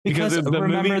 Because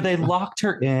remember, they locked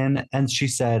her in and she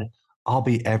said, I'll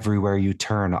be everywhere you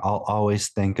turn. I'll always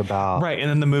think about. Right. And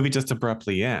then the movie just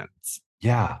abruptly ends.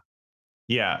 Yeah.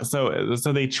 Yeah. So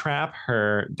they trap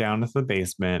her down into the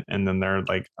basement and then they're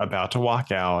like about to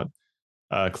walk out,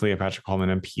 Cleopatra Coleman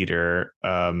and Peter.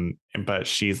 But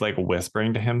she's like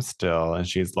whispering to him still. And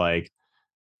she's like,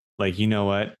 you know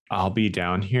what? I'll be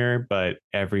down here, but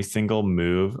every single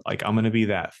move, like I'm going to be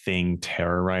that thing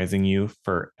terrorizing you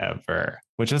forever,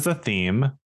 which is a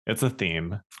theme It's a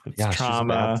theme. It's Yeah,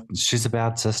 trauma. she's a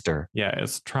bad sister. Yeah,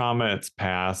 it's trauma. It's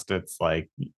past. It's like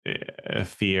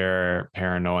fear,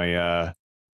 paranoia,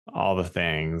 all the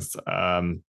things.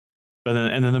 But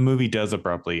then the movie does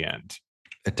abruptly end.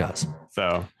 It does.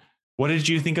 So, what did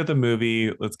you think of the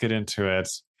movie? Let's get into it.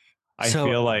 I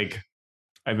feel like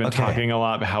I've been talking a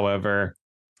lot. However,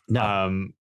 no,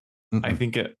 I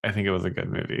think it was a good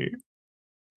movie.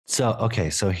 So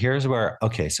here's where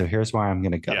I'm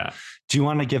gonna go. Yeah. Do you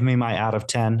want to give me my out of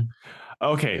 10?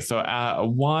 Okay, so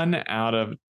 1 out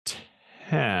of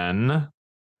 10.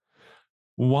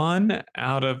 1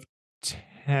 out of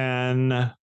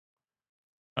 10.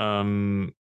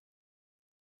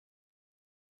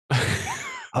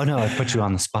 Oh no, I put you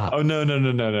on the spot. Oh no.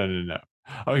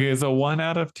 Okay, so 1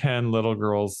 out of 10 little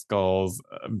girls' skulls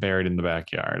buried in the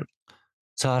backyard.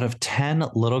 So out of 10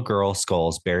 little girl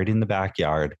skulls buried in the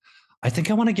backyard, I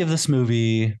think I want to give this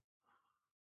movie,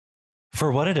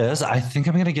 for what it is, I think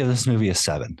I'm going to give this movie a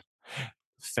 7.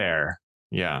 Fair.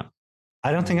 Yeah.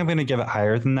 I don't think I'm going to give it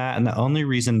higher than that. And the only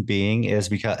reason being is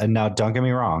because, and now don't get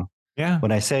me wrong. Yeah.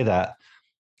 When I say that,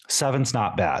 7's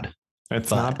not bad.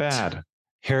 It's not bad.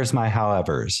 Here's my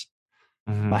howevers.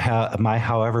 My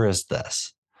however is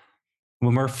this.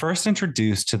 When we're first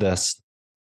introduced to this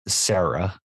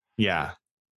Sarah. Yeah.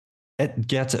 It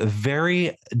gets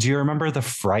very. Do you remember the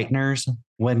Frighteners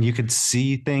when you could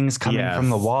see things coming from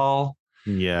the wall?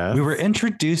 Yeah. We were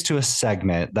introduced to a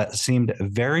segment that seemed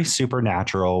very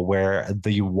supernatural where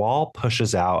the wall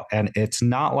pushes out and it's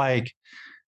not like,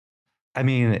 I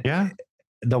mean,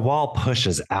 the wall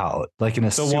pushes out like in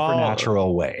a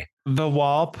supernatural way. The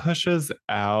wall pushes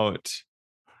out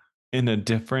in a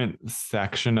different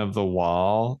section of the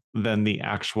wall than the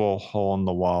actual hole in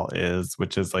the wall is,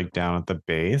 which is like down at the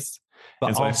base. But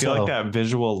and so also, I feel like that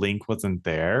visual link wasn't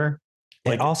there.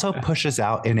 It also pushes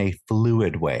out in a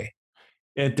fluid way.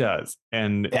 It does.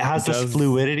 And it has this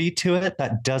fluidity to it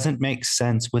that doesn't make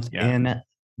sense within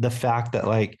the fact that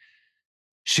like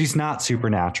she's not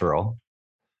supernatural.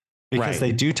 Because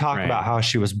they do talk about how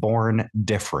she was born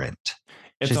different.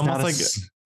 It's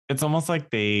almost like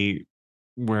they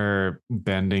were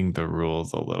bending the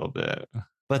rules a little bit.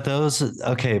 But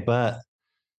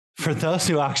for those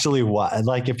who actually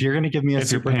like, if you're going to give me a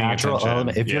supernatural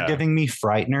element, if you're giving me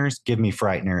Frighteners, give me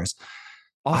Frighteners.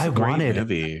 Also,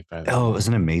 movie. It was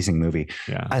an amazing movie.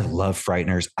 Yeah, I love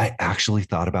Frighteners. I actually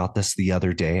thought about this the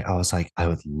other day. I was like, I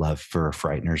would love for a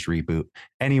Frighteners reboot.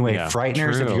 Anyway,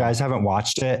 Frighteners. True. If you guys haven't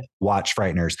watched it, watch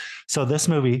Frighteners. So this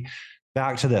movie,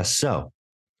 back to this. So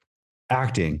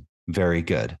acting, very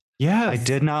good. Yeah, I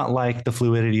did not like the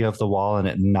fluidity of the wall and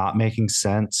it not making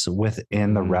sense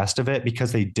within the rest of it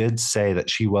because they did say that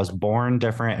she was born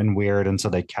different and weird, and so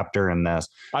they kept her in this.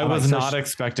 I was not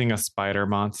expecting a spider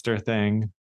monster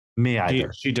thing. Me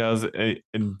either. She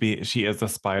she is a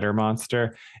spider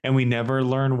monster, and we never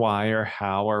learn why or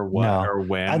how or what or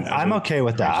when. I'm okay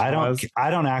with that.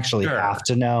 I don't actually have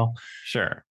to know.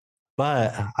 Sure,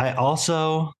 but I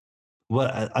also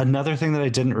another thing that I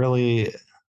didn't really.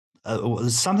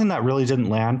 Something that really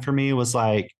didn't land for me was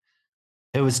like,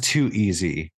 it was too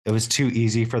easy. It was too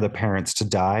easy for the parents to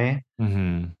die.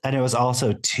 Mm-hmm. And it was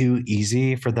also too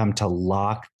easy for them to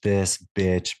lock this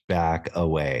bitch back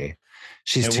away.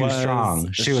 She's too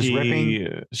strong. She was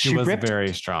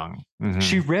very strong. Mm-hmm.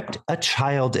 She ripped a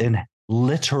child in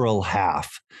literal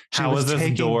half. How is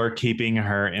this door keeping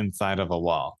her inside of a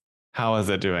wall? How is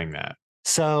it doing that?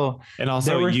 So, and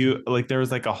also there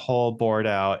was like a hole bored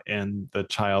out in the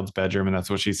child's bedroom and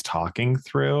that's what she's talking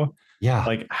through. Yeah.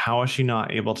 Like, how is she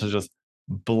not able to just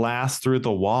blast through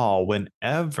the wall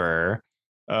whenever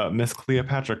Miss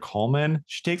Cleopatra Coleman,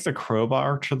 she takes a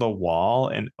crowbar to the wall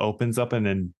and opens up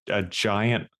a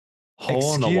giant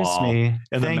hole in the wall. Excuse me.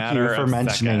 Thank you for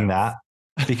mentioning that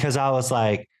because I was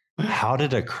like, how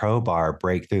did a crowbar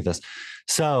break through this?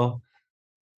 So,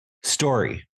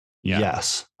 story. Yeah.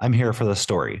 Yes, I'm here for the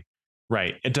story.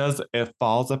 Right. It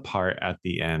falls apart at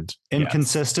the end.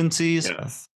 Inconsistencies.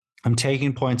 Yes. I'm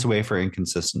taking points away for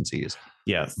inconsistencies.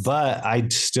 Yes. But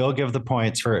I'd still give the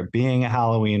points for it being a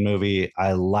Halloween movie.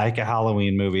 I like a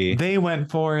Halloween movie. They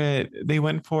went for it.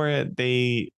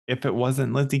 If it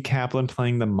wasn't Lizzie Kaplan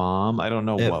playing the mom, I don't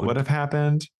know what would have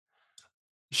happened.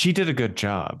 She did a good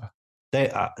job.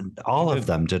 All of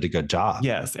them did a good job.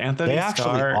 Yes, Anthony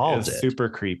Starr is super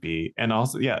creepy, and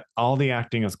also, all the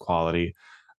acting is quality.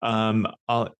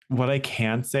 What I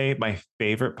can say, my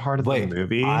favorite part of the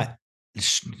movie.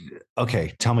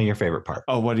 Okay, tell me your favorite part.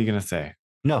 Oh, what are you gonna say?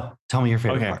 No, tell me your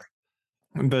favorite part.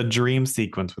 The dream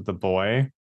sequence with the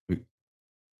boy,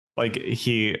 like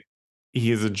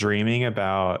he's dreaming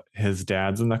about his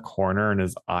dad's in the corner and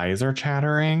his eyes are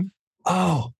chattering.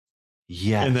 Oh,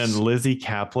 yes. And then Lizzie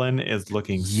Kaplan is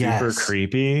looking super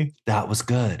creepy. That was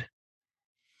good.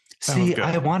 See,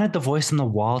 I wanted the voice on the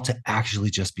wall to actually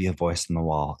just be a voice on the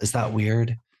wall. Is that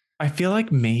weird? I feel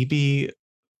like maybe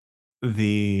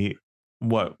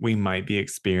what we might be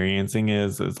experiencing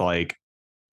is like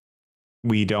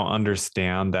we don't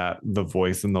understand that the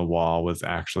voice in the wall was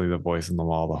actually the voice in the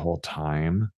wall the whole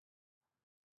time.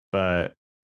 But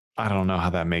I don't know how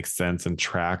that makes sense and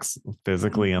tracks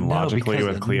physically and logically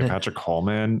with Cleopatra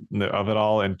Coleman of it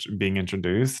all and being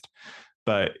introduced.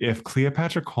 But if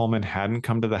Cleopatra Coleman hadn't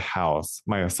come to the house,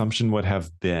 my assumption would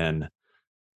have been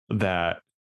that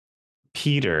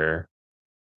Peter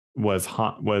was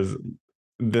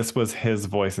this was his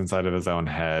voice inside of his own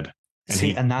head.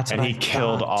 And he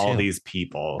killed all these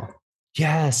people.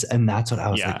 Yes, and that's what I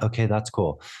was like. Okay, that's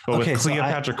cool. But with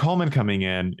Cleopatra Coleman coming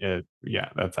in,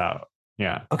 that's out.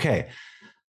 Yeah. Okay.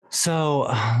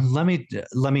 So let me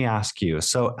ask you.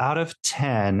 So out of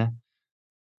 10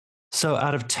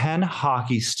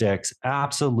 hockey sticks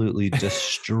absolutely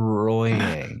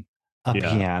destroying a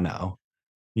piano.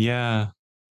 Yeah.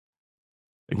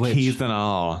 Keys and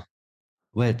all.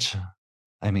 Which,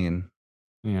 I mean.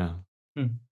 Yeah.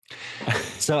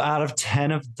 So out of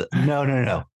 10 of the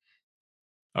no.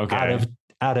 Okay.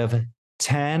 Out of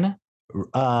 10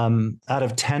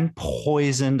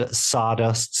 poisoned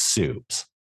sawdust soups,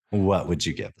 what would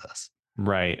you give this?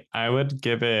 Right. I would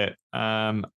give it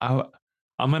I'm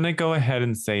gonna go ahead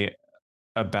and say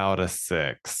about a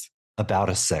 6. About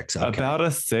a 6. Okay. About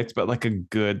a 6, but like a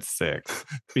good 6.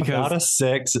 Because about a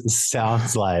 6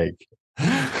 sounds like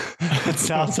it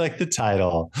sounds like the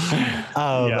title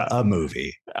of a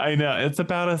movie. I know. It's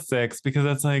about a 6 because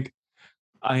it's like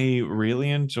I really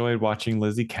enjoyed watching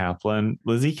Lizzie Kaplan.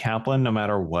 Lizzie Kaplan, no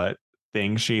matter what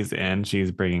thing she's in,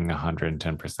 she's bringing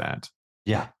 110%.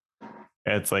 Yeah.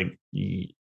 It's like,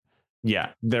 yeah,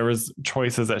 there was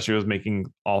choices that she was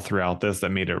making all throughout this that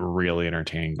made it really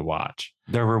entertaining to watch.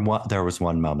 There was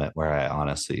one moment where I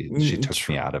honestly, she took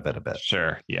me out of it a bit.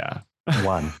 Sure. Yeah.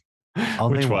 One.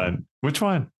 Only one. Which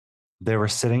one? They were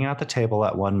sitting at the table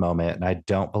at one moment, and I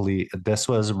don't believe this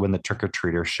was when the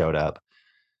trick-or-treaters showed up.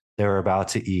 They were about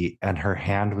to eat, and her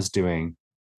hand was doing.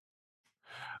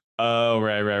 Oh,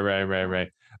 right.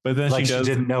 But then like she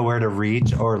didn't know where to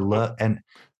reach or look, and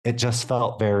it just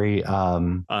felt very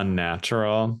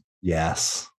unnatural.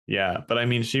 Yes. Yeah, but I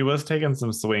mean, she was taking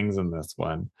some swings in this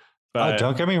one. But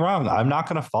don't get me wrong, I'm not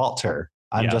going to fault her.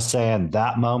 I'm just saying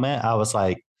that moment, I was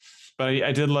like. But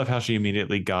I did love how she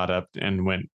immediately got up and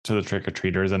went to the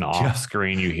trick-or-treaters, and off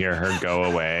screen you hear her go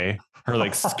away. Her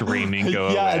like screaming go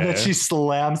away. Yeah, and then she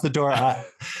slams the door.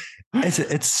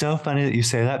 It's so funny that you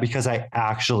say that because I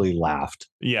actually laughed.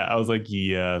 Yeah, I was like,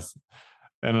 yes.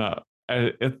 And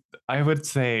I would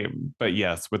say, but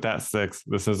yes, with that 6,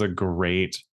 this is a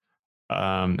great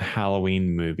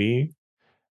Halloween movie.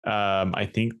 I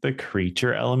think the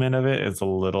creature element of it is a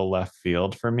little left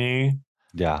field for me.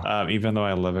 Yeah. Even though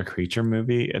I love a creature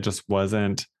movie, it just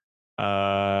wasn't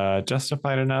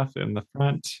justified enough in the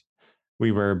front.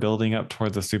 We were building up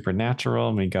towards a supernatural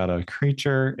and we got a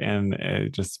creature, and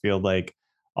it just felt like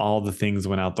all the things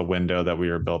went out the window that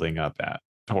we were building up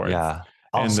towards. Yeah.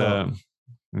 Also,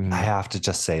 I have to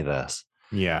just say this.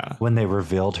 Yeah. When they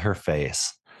revealed her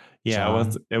face. Yeah,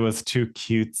 John, it was too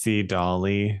cutesy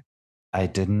dolly. I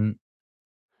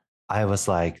was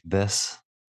like, this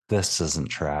doesn't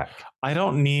track. I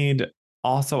don't need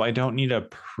a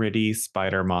pretty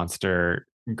spider monster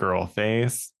girl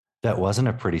face. That wasn't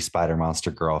a pretty spider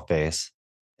monster girl face.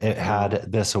 It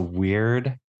had this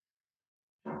weird,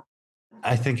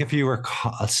 I think if you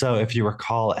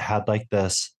recall, it had like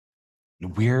this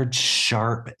weird,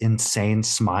 sharp, insane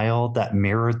smile that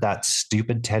mirrored that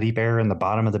stupid teddy bear in the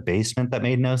bottom of the basement that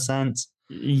made no sense.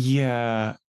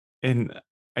 Yeah. And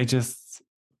I think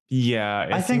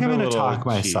I'm going to talk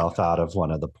myself out of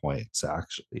one of the points,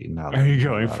 actually. Are you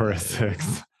going for a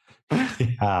 6?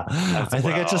 Yeah. I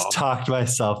think I just talked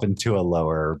myself into a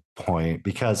lower point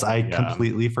because I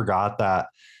completely forgot that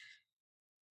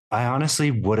I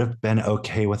honestly would have been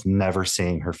okay with never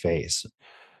seeing her face.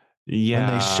 Yeah.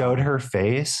 When they showed her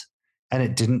face and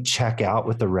it didn't check out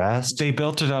with the rest. They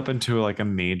built it up into like a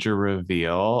major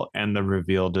reveal, and the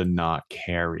reveal did not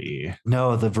carry.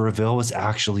 No, the reveal was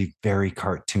actually very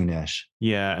cartoonish.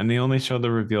 Yeah, and they only showed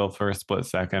the reveal for a split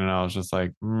second, and I was just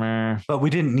like, meh. But we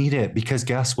didn't need it because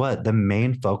guess what? The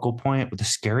main focal point, the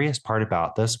scariest part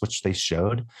about this, which they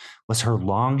showed, was her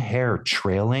long hair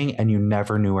trailing, and you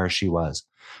never knew where she was.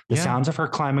 The sounds of her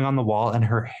climbing on the wall and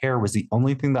her hair was the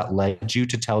only thing that led you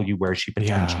to tell you where she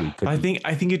potentially could be. be.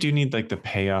 I think you do need like the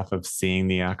payoff of seeing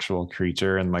the actual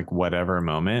creature in like whatever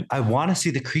moment. I want to see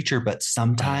the creature, but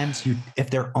sometimes if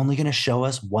they're only going to show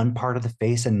us one part of the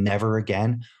face and never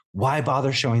again, why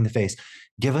bother showing the face?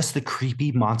 Give us the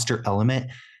creepy monster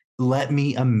element. Let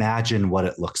me imagine what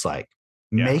it looks like.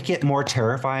 Make it more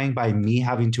terrifying by me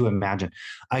having to imagine.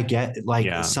 I get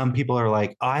some people are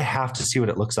like, I have to see what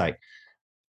it looks like.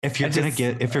 If you're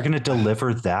going to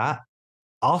deliver that,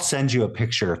 I'll send you a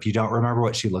picture if you don't remember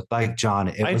what she looked like, John.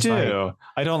 I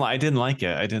didn't like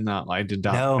it. I did not like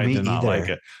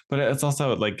it. But it's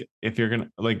also like, if you're going to,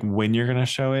 like, when you're going to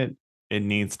show it, it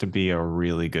needs to be a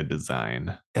really good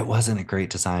design. It wasn't a great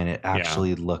design. It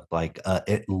actually looked like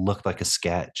a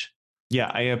sketch. Yeah,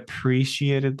 I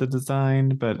appreciated the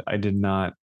design, but I did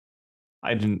not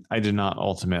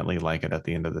ultimately like it at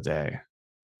the end of the day.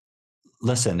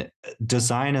 Listen,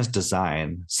 design is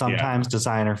design. Sometimes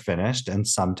design are finished and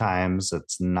sometimes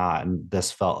it's not. And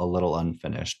this felt a little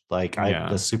unfinished. Like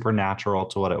the supernatural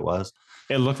to what it was.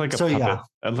 It looked like a puppet. Yeah.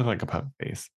 It looked like a puppet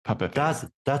face.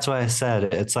 That's why I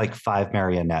said it's like 5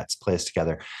 marionettes placed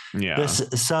together. Yeah.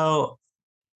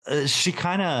 She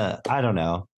kind of, I don't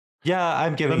know. Yeah,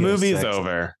 I'm giving the movie is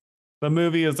over. The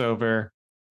movie is over.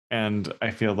 And I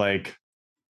feel like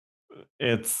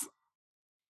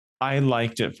I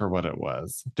liked it for what it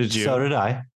was. Did you? So did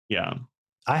I. Yeah.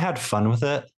 I had fun with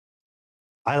it.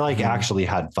 I actually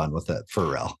had fun with it for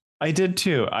real. I did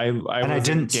too. I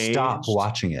didn't stop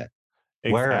watching it.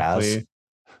 Exactly. Whereas,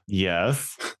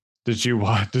 yes. Did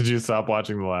you stop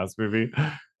watching the last movie?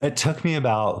 It took me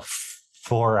about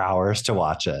 4 hours to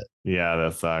watch it. Yeah,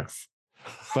 that sucks.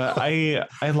 But I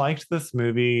liked this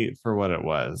movie for what it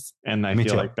was. And I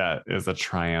feel like that is a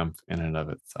triumph in and of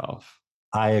itself.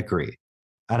 I agree.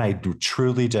 And I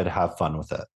truly did have fun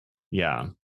with it. Yeah,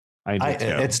 I did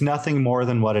too. It's nothing more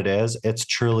than what it is. It's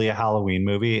truly a Halloween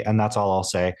movie. And that's all I'll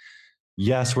say.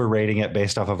 Yes, we're rating it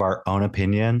based off of our own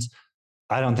opinions.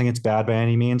 I don't think it's bad by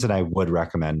any means. And I would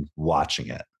recommend watching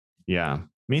it. Yeah,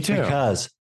 me too. Because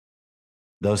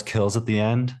those kills at the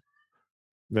end,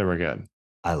 they were good.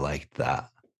 I liked that.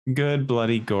 Good,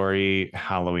 bloody, gory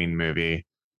Halloween movie.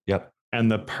 Yep.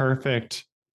 And the perfect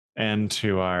end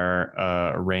to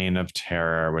our Reign of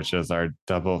Terror, which is our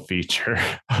double feature.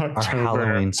 Our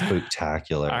Halloween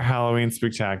Spooktacular. Our Halloween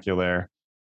Spooktacular.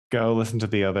 Go listen to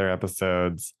the other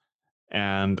episodes.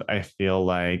 And I feel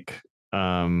like,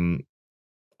 I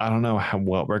don't know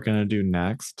what we're going to do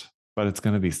next, but it's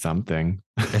going to be something.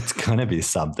 It's going to be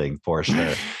something for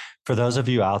sure. For those of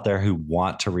you out there who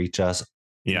want to reach us,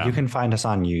 you can find us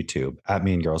on YouTube at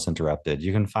Mean Girls Interrupted.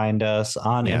 You can find us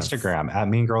on Instagram at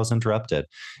Mean Girls Interrupted.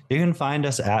 You can find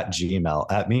us at Gmail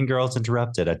at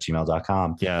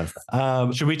meangirlsinterrupted@gmail.com. Yes.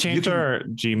 Should we change our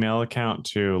Gmail account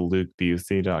to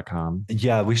lukebusey.com?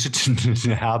 Yeah, we should.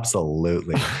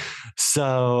 Absolutely.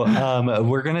 So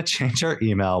we're going to change our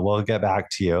email. We'll get back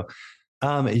to you.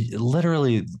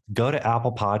 Literally go to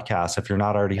Apple Podcasts. If you're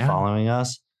not already following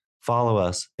us, follow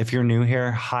us. If you're new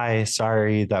here, hi.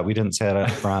 Sorry that we didn't say it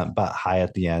up front, but hi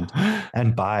at the end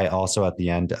and bye also at the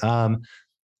end.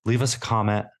 Leave us a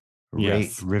comment,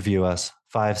 rate, review us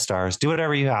 5 stars. Do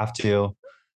whatever you have to.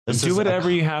 Do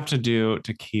whatever you have to do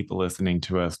to keep listening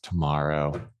to us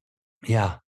tomorrow.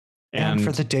 Yeah. And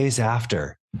for the days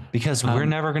after, because we're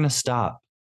never going to stop.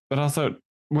 But also,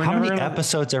 how many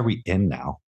episodes are we in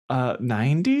now?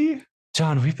 90?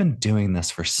 John, we've been doing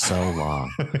this for so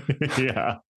long.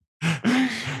 Yeah.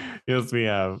 Yes, we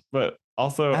have. But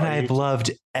also, and I've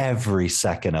loved every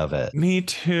second of it. Me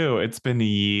too. It's been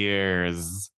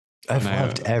years. I've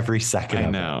loved every second of it.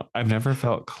 I know. I've never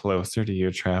felt closer to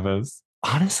you, Travis.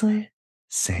 Honestly,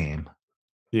 same.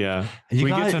 Yeah. We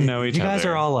get to know each other. You guys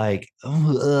are all like,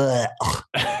 well,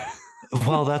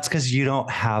 that's because you don't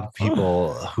have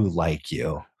people who like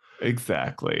you.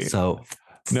 Exactly. So,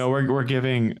 no, we're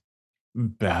giving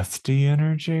bestie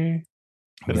energy.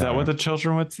 Is that what the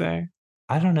children would say?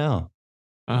 I don't know.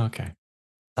 Oh, okay.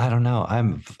 I don't know.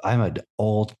 I'm an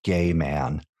old gay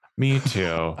man. Me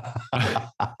too.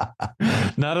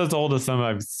 Not as old as some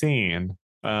I've seen.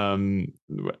 And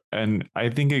I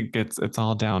think it's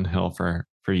all downhill for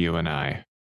you and I.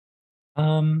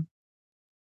 I'll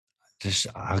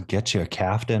get you a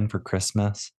caftan for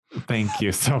Christmas. Thank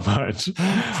you so much.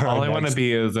 All I want to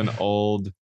be is an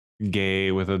old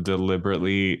gay with a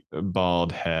deliberately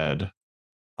bald head.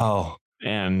 Oh,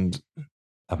 and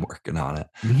I'm working on it.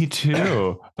 Me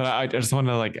too. But I just want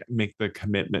to make the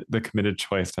committed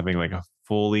choice to having a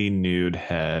fully nude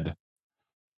head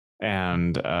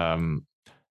and a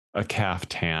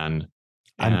caftan.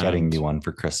 I'm getting you one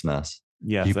for Christmas.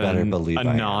 Yes, you better believe a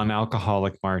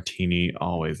non-alcoholic martini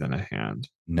always in a hand.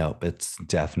 Nope, it's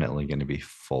definitely going to be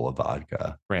full of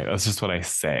vodka. Right, that's just what I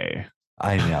say.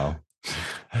 I know.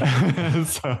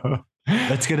 So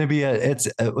it's going to be it's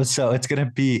going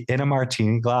to be in a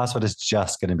martini glass, but it's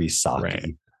just going to be sake.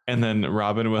 Right. And then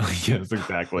Robin Williams,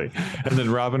 exactly. And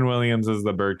then Robin Williams as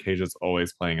the birdcage is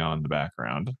always playing on in the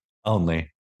background.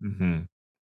 Only. Mm-hmm.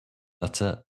 That's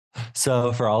it.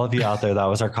 So for all of you out there, that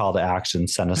was our call to action.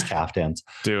 Send us caftans.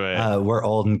 Do it. We're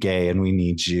old and gay and we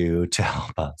need you to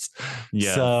help us.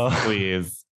 Yes, so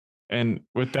please. And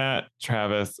with that,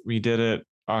 Travis, we did it.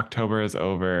 October is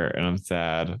over and I'm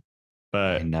sad,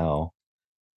 but I know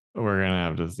we're going to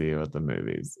have to see what the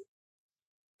movies.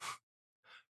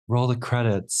 Roll the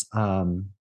credits.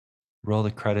 Roll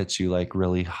the credits. You like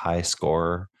really high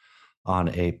score on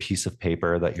a piece of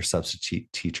paper that your substitute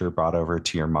teacher brought over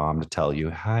to your mom to tell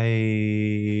you,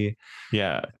 hi.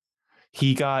 Yeah.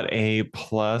 He got a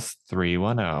plus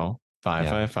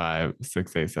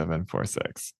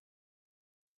 310-555-68746.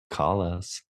 Call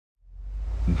us.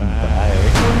 Bye.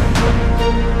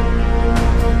 Bye.